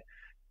where,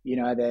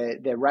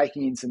 they're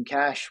raking in some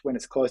cash when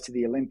it's close to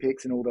the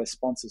Olympics and all those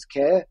sponsors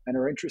care and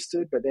are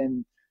interested. But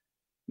then,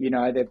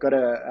 they've got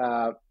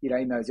to,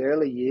 in those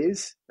early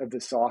years of the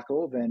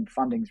cycle, then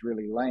funding's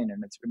really lean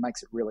and it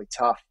makes it really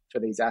tough for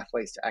these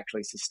athletes to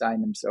actually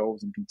sustain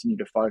themselves and continue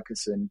to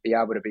focus and be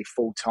able to be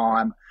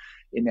full-time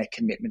in their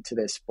commitment to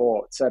their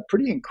sport. So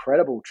pretty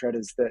incredible,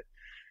 Treaders, that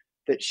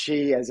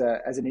she, as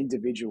an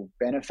individual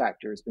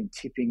benefactor, has been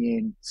tipping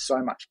in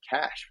so much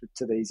cash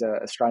to these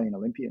Australian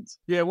Olympians.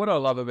 Yeah, what I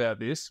love about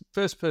this,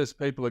 first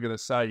people are going to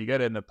say, you go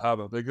down the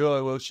pub, they go,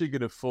 oh, well, she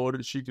could afford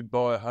it, she could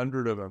buy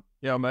 100 of them.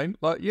 You know what I mean?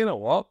 Like, you know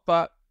what?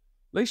 But at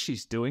least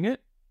she's doing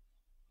it.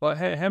 Like,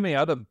 how many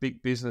other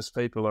big business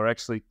people are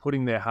actually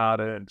putting their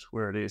hard-earned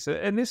where it is?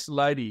 And this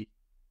lady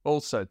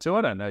also, too,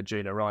 I don't know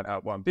Gina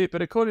Reinhart one bit,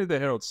 but according to the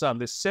Herald Sun,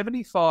 there's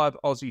 75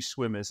 Aussie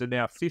swimmers and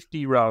now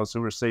 50 rowers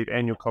who receive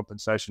annual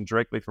compensation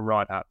directly from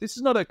Reinhart. This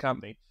is not her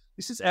company.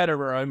 This is out of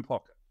her own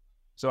pocket.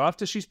 So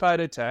after she's paid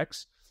her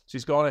tax,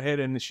 she's gone ahead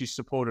and she's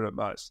supported it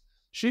most.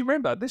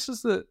 Remember, this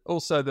is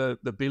also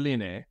the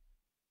billionaire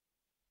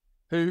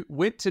who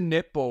went to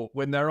netball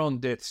when they're on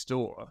death's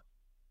door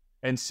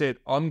and said,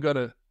 I'm going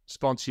to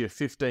sponsor you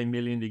 $15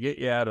 million to get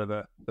you out of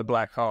the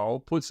black hole,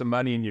 put some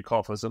money in your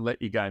coffers and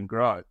let your game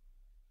grow.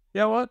 You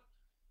know what?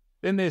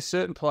 Then there's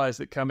certain players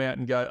that come out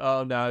and go,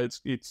 oh, no,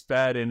 it's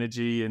bad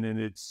energy and then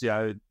it's,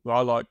 I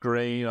like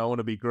green, I want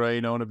to be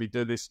green, I want to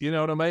do this. You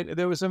know what I mean?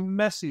 There was a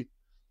massive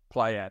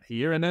play out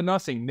here. And then I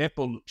think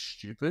netball looks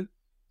stupid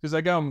because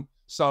they go and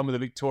sign with the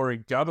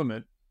Victorian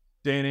government.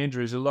 Dan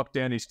Andrews, who locked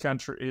down his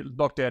country,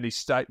 locked down his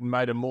state and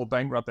made him more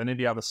bankrupt than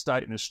any other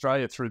state in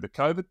Australia through the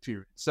COVID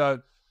period.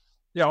 So,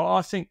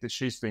 I think that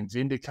she's been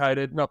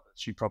vindicated. Not that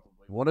she probably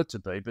wanted to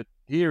be, but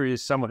Here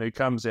is someone who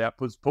comes out,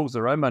 pulls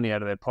their own money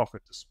out of their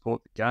pocket to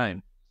support the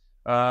game.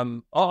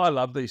 I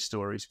love these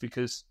stories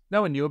because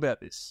no one knew about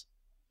this.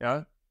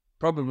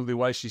 Probably the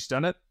way she's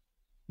done it,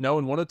 no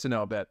one wanted to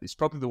know about this.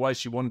 Probably the way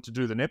she wanted to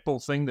do the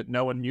netball thing that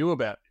no one knew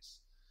about this.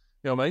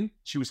 You know what I mean?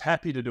 She was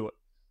happy to do it,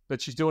 but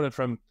she's doing it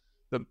from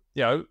the,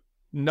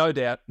 no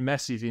doubt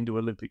massive into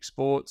Olympic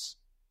sports.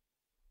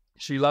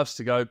 She loves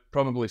to go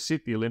probably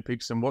sit the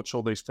Olympics and watch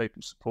all these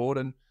people support.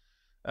 And,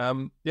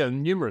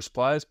 numerous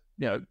players,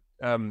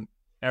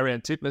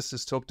 Ariane Titmus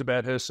has talked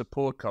about her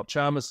support. Kyle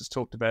Chalmers has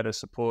talked about her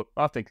support.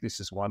 I think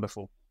this is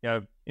wonderful.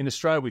 In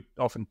Australia, we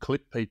often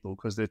clip people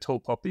because they're tall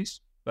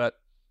poppies, but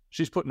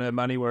she's putting her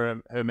money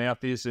where her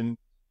mouth is, and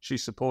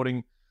she's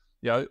supporting,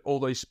 all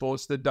these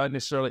sports that don't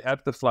necessarily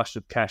have the flush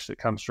of cash that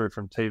comes through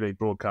from TV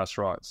broadcast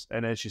rights.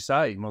 And as you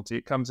say, Monty,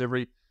 it comes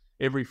every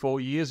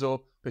 4 years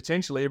or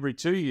potentially every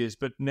 2 years,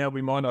 but now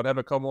we might not have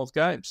a Commonwealth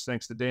Games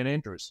thanks to Dan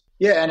Andrews.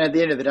 Yeah, and at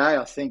the end of the day,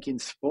 I think in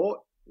sport,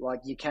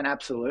 you can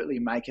absolutely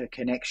make a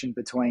connection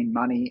between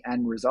money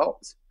and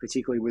results,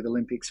 particularly with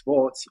Olympic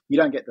sports. You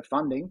don't get the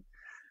funding.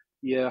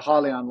 You're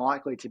highly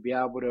unlikely to be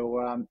able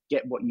to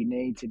get what you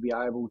need to be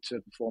able to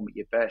perform at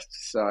your best.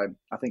 So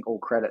I think all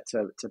credit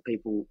to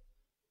people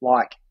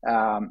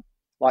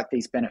like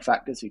these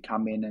benefactors who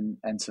come in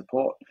and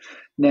support.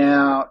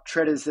 Now,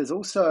 Treaders, there's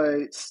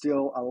also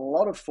still a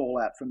lot of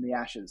fallout from the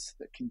Ashes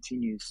that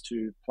continues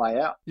to play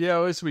out.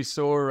 Yeah, as we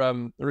saw,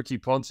 Ricky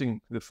Ponting,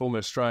 the former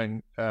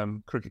Australian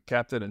cricket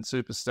captain and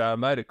superstar,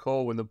 made a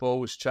call when the ball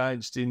was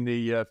changed in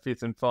the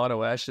fifth and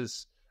final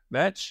Ashes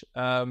match.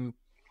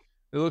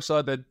 It looks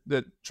like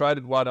that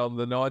traded one on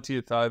the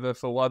 90th over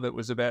for one that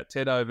was about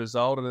 10 overs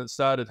old, and it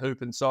started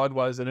hooping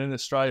sideways, and in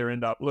Australia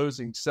ended up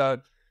losing.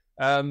 So,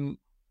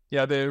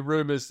 there are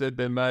rumours that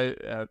there may,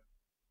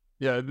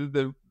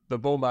 the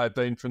ball may have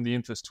been from the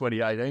infamous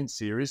 2018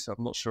 series.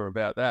 I'm not sure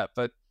about that.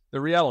 But the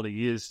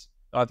reality is,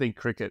 I think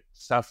cricket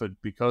suffered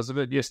because of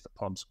it. Yes, the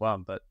Poms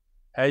won, but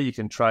how you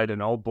can trade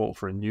an old ball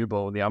for a new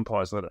ball and the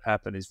umpires let it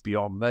happen is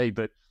beyond me.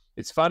 But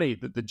it's funny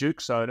that the Duke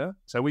soda,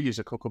 so we use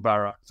a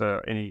kookaburra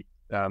for any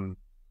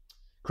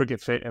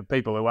cricket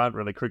people who aren't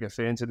really cricket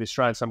fans in the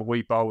Australian summer,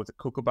 we bowl with a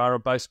kookaburra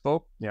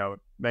baseball,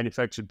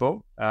 manufactured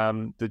ball.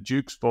 The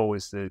Duke's ball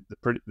is the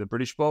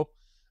British ball.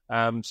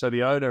 So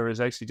the owner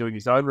is actually doing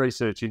his own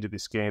research into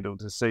this scandal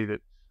to see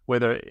that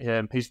whether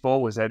his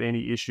ball was had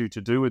any issue to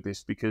do with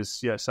this,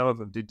 because some of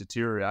them did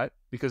deteriorate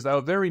because they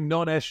were very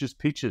non-Ashes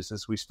pitches,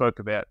 as we spoke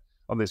about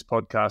on this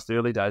podcast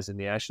early days in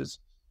the Ashes.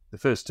 The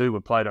first two were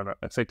played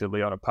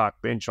effectively on a park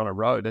bench on a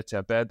road. That's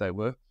how bad they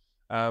were.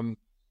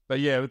 But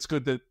it's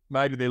good that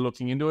maybe they're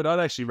looking into it. I'd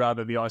actually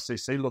rather the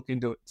ICC look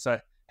into it and say,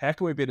 how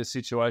can we be in a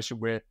situation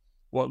where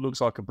what looks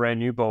like a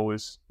brand new ball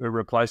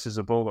replaces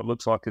a ball that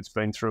looks like it's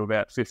been through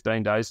about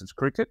 15 days of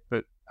cricket?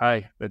 But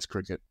hey, that's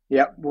cricket.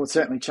 Yeah, well, it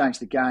certainly changed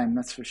the game,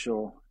 that's for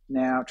sure.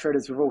 Now,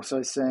 Treaders, we've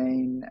also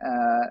seen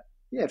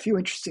a few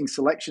interesting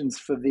selections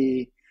for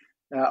the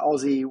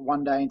Aussie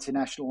one-day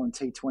international and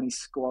T20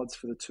 squads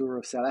for the Tour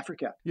of South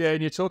Africa. Yeah,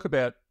 and you talk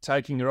about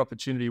taking your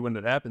opportunity when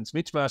it happens.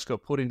 Mitch Marsh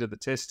got put into the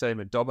test team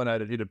and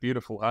dominated, hit a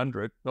beautiful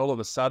 100. All of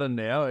a sudden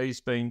now he's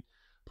been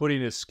put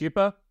in as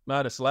skipper.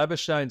 Marnus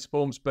Labuschagne's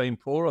form's been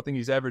poor. I think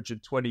he's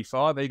averaged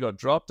 25. He got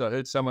dropped. I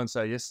heard someone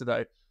say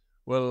yesterday,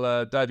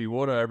 Davey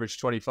Warner averaged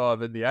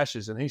 25 in the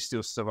Ashes and he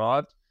still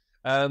survived.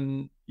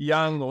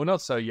 Young, or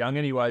not so young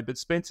anyway, but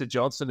Spencer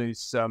Johnson,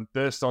 who's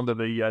burst onto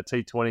the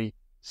T20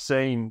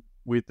 scene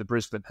with the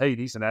Brisbane Heat.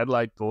 He's an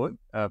Adelaide boy,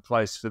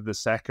 plays for the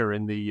Saka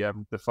in the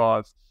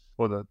five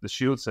or the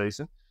Shield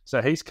season.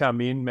 So he's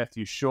come in,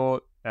 Matthew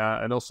Short,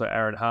 and also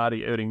Aaron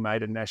Hardy earning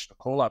maiden national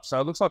call-up. So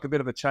it looks like a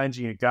bit of a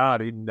changing of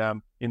guard in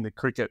the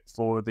cricket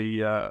for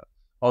the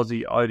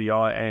Aussie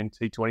ODI and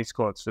T20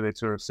 squads for their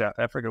tour of South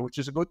Africa, which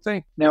is a good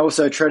thing. Now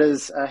also,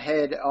 Treaders,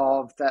 ahead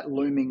of that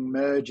looming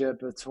merger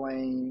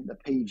between the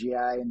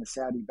PGA and the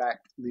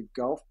Saudi-backed Live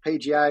Golf,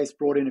 PGA's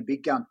brought in a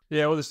big gun.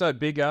 Yeah, well, there's no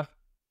bigger.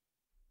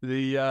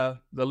 The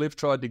Liv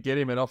tried to get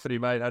him and offered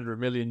him $800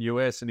 million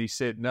US, and he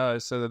said no.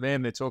 So the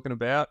man they're talking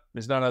about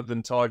is none other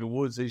than Tiger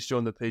Woods. He's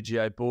joined the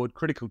PGA board.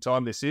 Critical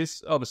time this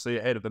is, obviously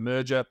ahead of the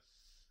merger.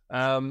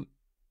 And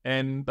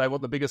they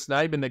want the biggest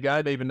name in the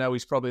game, even though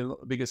he's probably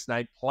not the biggest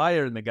name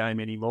player in the game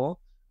anymore,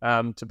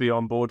 to be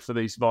on board for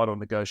these vital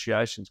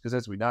negotiations. Because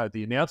as we know,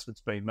 the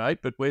announcement's been made,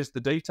 but where's the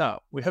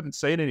detail? We haven't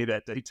seen any of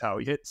that detail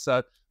yet.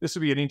 So this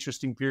will be an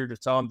interesting period of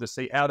time to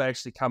see how they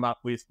actually come up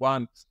with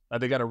one. Are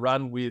they going to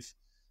run with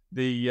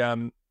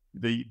the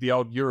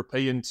old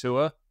European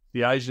tour,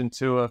 the Asian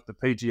tour, the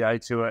PGA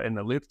tour, and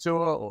the Live tour,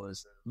 or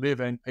is the Live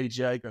and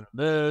PGA going to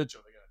merge, or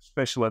are they going to have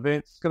special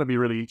events? It's going to be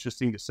really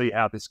interesting to see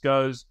how this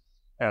goes.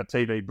 Our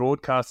TV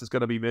broadcast is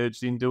going to be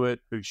merged into it,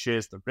 who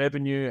shares the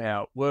revenue,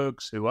 how it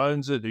works, who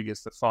owns it, who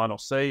gets the final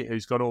say,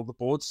 who's got all the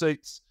board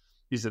seats.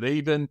 Is it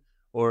even,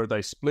 or are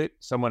they split?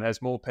 Someone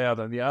has more power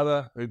than the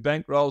other, who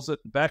bankrolls it,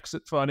 backs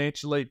it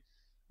financially.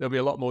 There'll be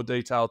a lot more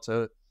detail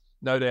to,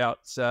 no doubt,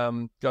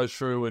 go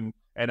through and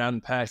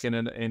unpack in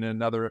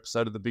another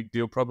episode of The Big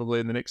Deal, probably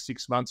in the next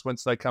 6 months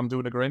once they come to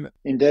an agreement.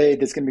 Indeed,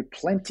 there's going to be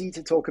plenty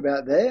to talk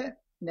about there.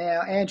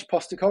 Now, Ange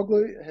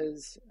Postecoglou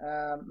has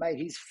made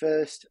his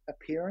first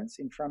appearance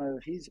in front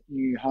of his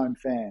new home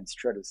fans,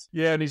 Treaders.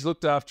 Yeah, and he's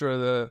looked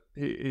after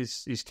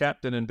his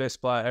captain and best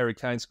player, Harry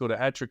Kane, scored a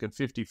hat-trick in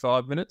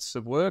 55 minutes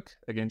of work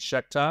against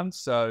Shakhtar.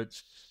 So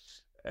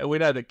we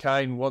know that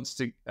Kane wants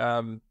to,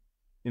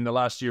 in the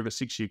last year of a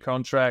 6-year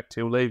contract,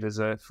 he'll leave as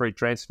a free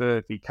transfer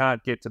if he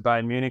can't get to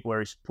Bayern Munich, where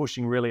he's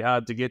pushing really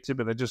hard to get to,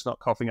 but they're just not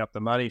coughing up the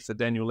money for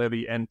Daniel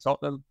Levy and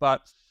Tottenham.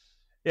 But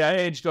yeah,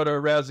 Edge got a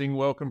rousing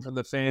welcome from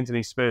the fans in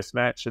his first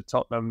match at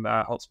Tottenham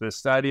Hotspur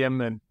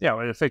Stadium. And,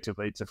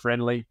 effectively it's a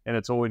friendly, and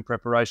it's all in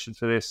preparation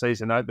for their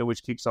season opener,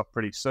 which kicks off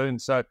pretty soon.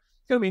 So it's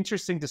going to be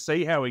interesting to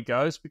see how he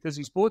goes, because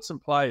he's brought some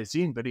players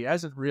in, but he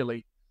hasn't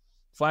really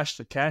flashed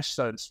the cash,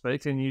 so to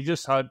speak. And you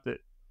just hope that,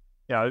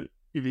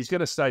 if he's going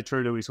to stay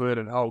true to his word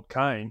and hold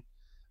Kane,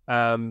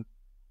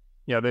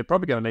 they're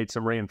probably going to need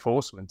some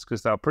reinforcements,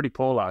 because they were pretty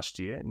poor last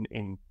year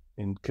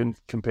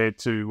compared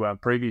to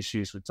previous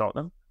years with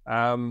Tottenham.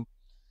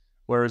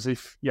 Whereas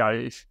if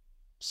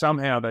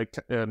somehow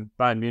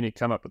Bayern Munich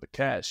come up with the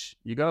cash,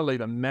 you've got to leave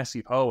a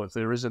massive hole if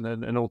there isn't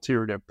an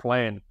ulterior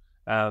plan,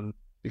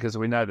 because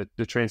we know that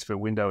the transfer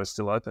window is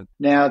still open.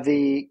 Now,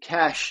 the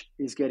cash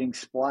is getting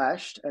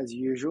splashed, as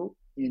usual,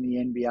 in the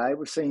NBA.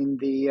 We've seen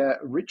the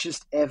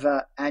richest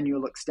ever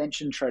annual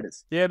extension,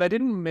 Treaders. Yeah, they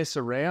didn't mess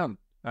around,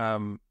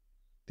 the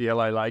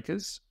LA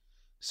Lakers.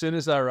 As soon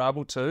as they were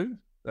able to,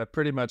 they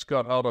pretty much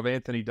got hold of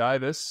Anthony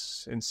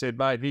Davis and said,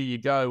 mate, here you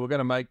go. We're going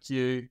to make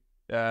you...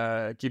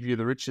 give you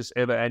the richest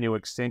ever annual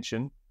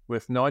extension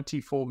with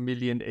 $94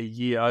 million a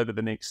year over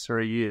the next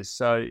 3 years.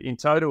 So in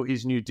total,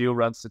 his new deal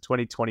runs to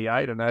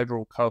 2028, an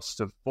overall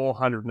cost of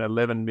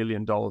 $411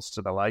 million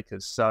to the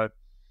Lakers. So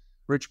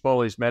Rich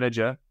Paul, his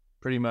manager,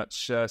 pretty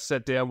much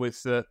sat down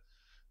with the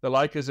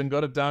Lakers and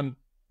got it done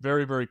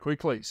very, very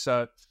quickly.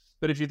 So,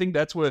 but if you think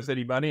that's worth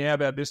any money, how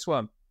about this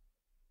one?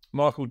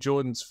 Michael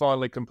Jordan's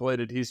finally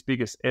completed his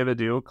biggest ever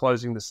deal,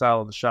 closing the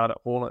sale of the Charlotte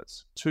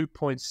Hornets,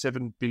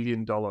 $2.7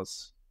 billion.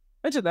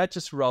 Imagine that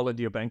just roll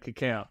into your bank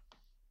account.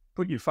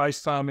 Put your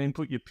FaceTime in,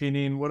 put your PIN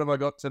in. What have I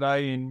got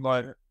today in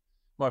my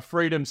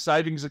Freedom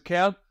savings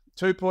account?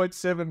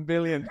 $2.7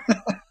 billion.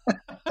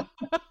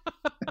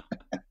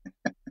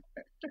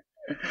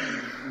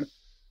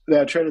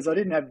 Now, Treaders, I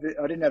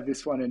didn't have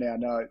this one in our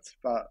notes,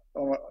 but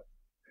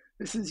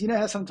this is,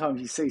 how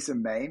sometimes you see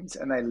some memes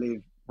and they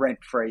live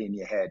rent-free in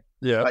your head.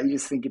 Yeah. Like you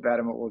just think about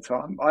them all the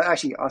time. I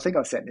think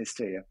I sent this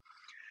to you.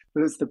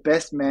 But it's the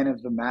best man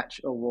of the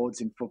match awards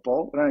in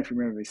football. I don't know if you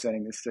remember me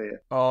sending this to you.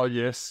 Oh,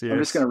 yes. I'm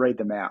just going to read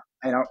them out,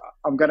 and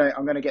I'm going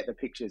to get the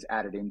pictures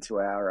added into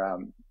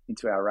our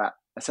app.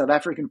 A South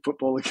African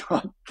footballer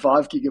got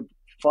 5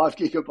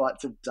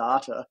 gigabytes of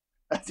data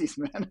as his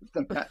man of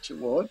the match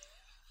award.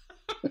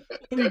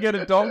 You get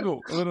a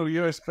dongle, a little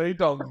USB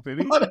dongle, did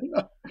he? I don't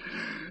know.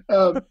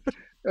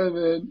 And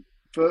then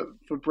for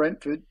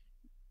Brentford,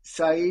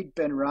 Saeed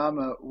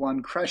Benrahma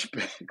won Crash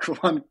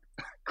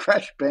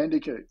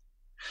Bandicoot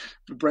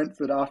for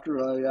Brentford after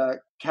a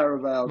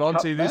Carabao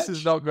Monty, Cup this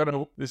is not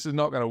going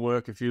to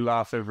work if you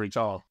laugh every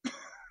time.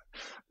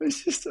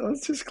 It's just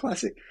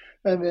classic.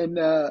 And then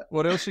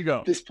what else you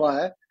got? This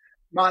player,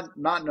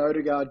 Martin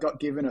Odegaard, got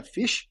given a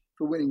fish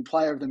for winning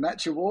Player of the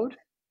Match award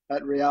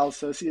at Real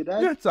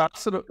Sociedad. Yeah, it's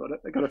Arsenal.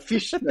 They got a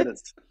fish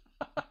medals.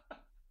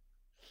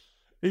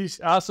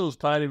 Arsenal's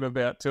paying him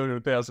about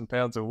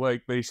 £200,000 a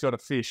week, but he's got a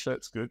fish.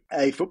 That's good.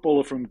 A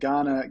footballer from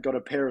Ghana got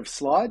a pair of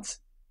slides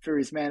for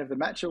his Man of the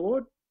Match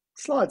award.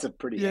 Slides are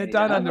pretty handy.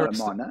 Don't don't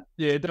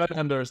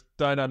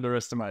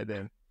underestimate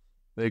them.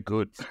 They're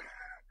good.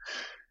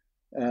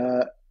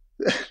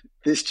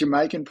 This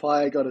Jamaican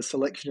player got a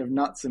selection of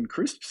nuts and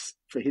crisps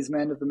for his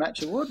Man of the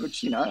Match award,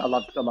 which I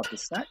love the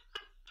snack.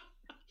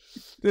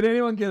 Did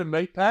anyone get a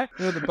meat pack?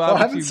 I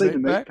haven't seen the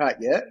meat pack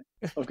yet.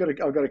 I've got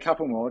a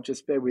couple more.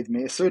 Just bear with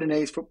me. A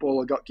Sudanese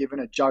footballer got given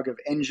a jug of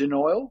engine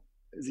oil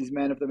as his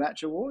Man of the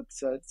Match award,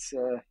 so it's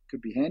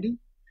could be handy.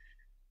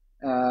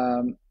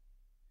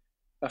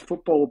 A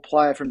football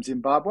player from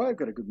Zimbabwe, I've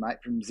got a good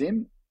mate from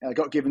Zim,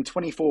 got given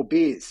 24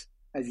 beers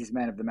as his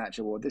Man of the Match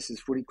award. This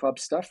is footy club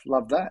stuff.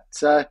 Love that.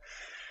 So,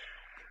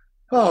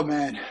 oh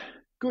man,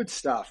 good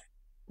stuff.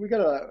 We got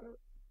to,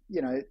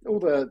 all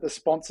the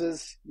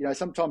sponsors,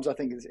 sometimes I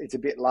think it's a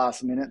bit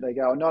last minute. They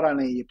go, not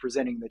only are you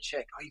presenting the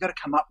check, you got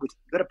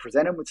to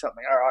present them with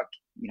something. All right,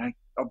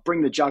 I'll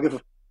bring the jug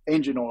of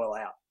engine oil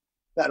out.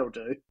 That'll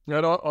do.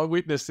 I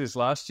witnessed this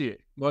last year.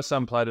 My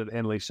son played at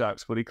Henley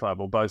Sharks Footy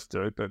Club, or both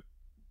do, but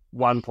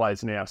one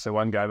plays now, so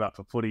one gave up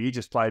for footy. He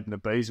just played in the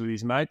Bees with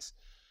his mates,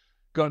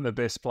 got in the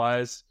best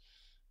players.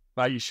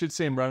 Mate, you should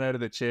see him run out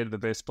of the chair to the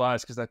best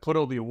players, because they put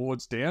all the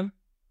awards down,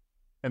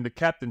 and the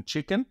captain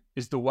chicken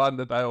is the one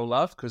that they all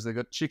love, because they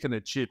got chicken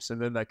and chips,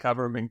 and then they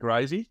cover them in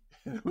gravy.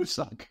 It was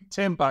like a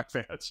 $10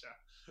 voucher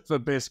for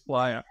best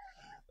player.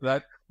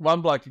 That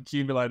one bloke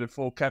accumulated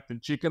 4 captain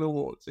chicken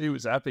awards. He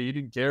was happy. He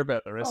didn't care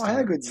about the rest. Oh,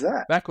 how good's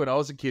that? Back when I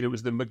was a kid, it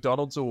was the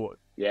McDonald's award.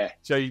 Yeah.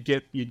 So you'd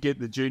get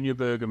the junior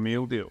burger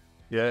meal deal.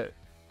 Yeah.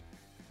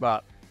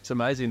 But it's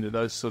amazing that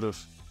those sort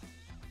of,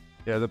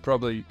 they're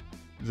probably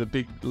the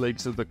big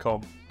leagues of the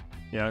comp,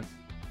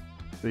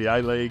 the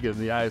A-League and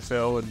the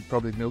AFL and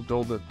probably milked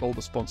all the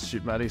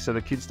sponsorship money, so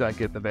the kids don't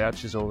get the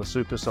vouchers or the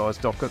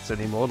supersized dockets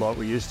anymore like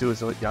we used to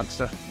as a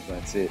youngster.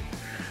 That's it.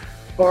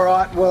 All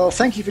right, well,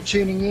 thank you for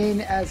tuning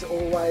in. As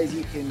always,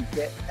 you can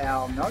get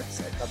our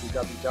notes at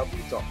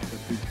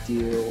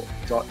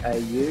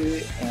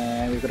www.thebigdeal.au,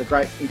 and we've got a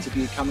great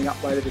interview coming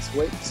up later this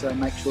week, so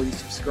make sure you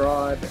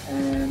subscribe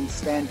and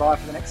stand by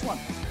for the next one.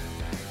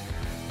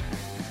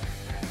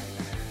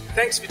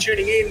 Thanks for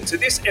tuning in to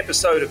this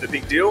episode of The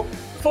Big Deal.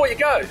 Before you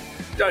go,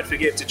 don't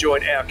forget to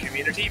join our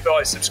community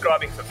by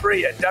subscribing for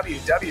free at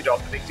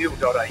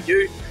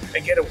www.thebigdeal.au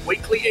and get a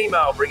weekly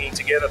email bringing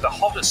together the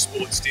hottest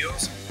sports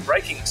deals,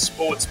 breaking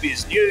sports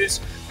biz news,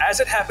 as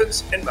it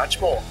happens, and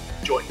much more.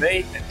 Join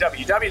me at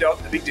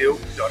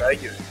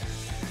www.thebigdeal.au.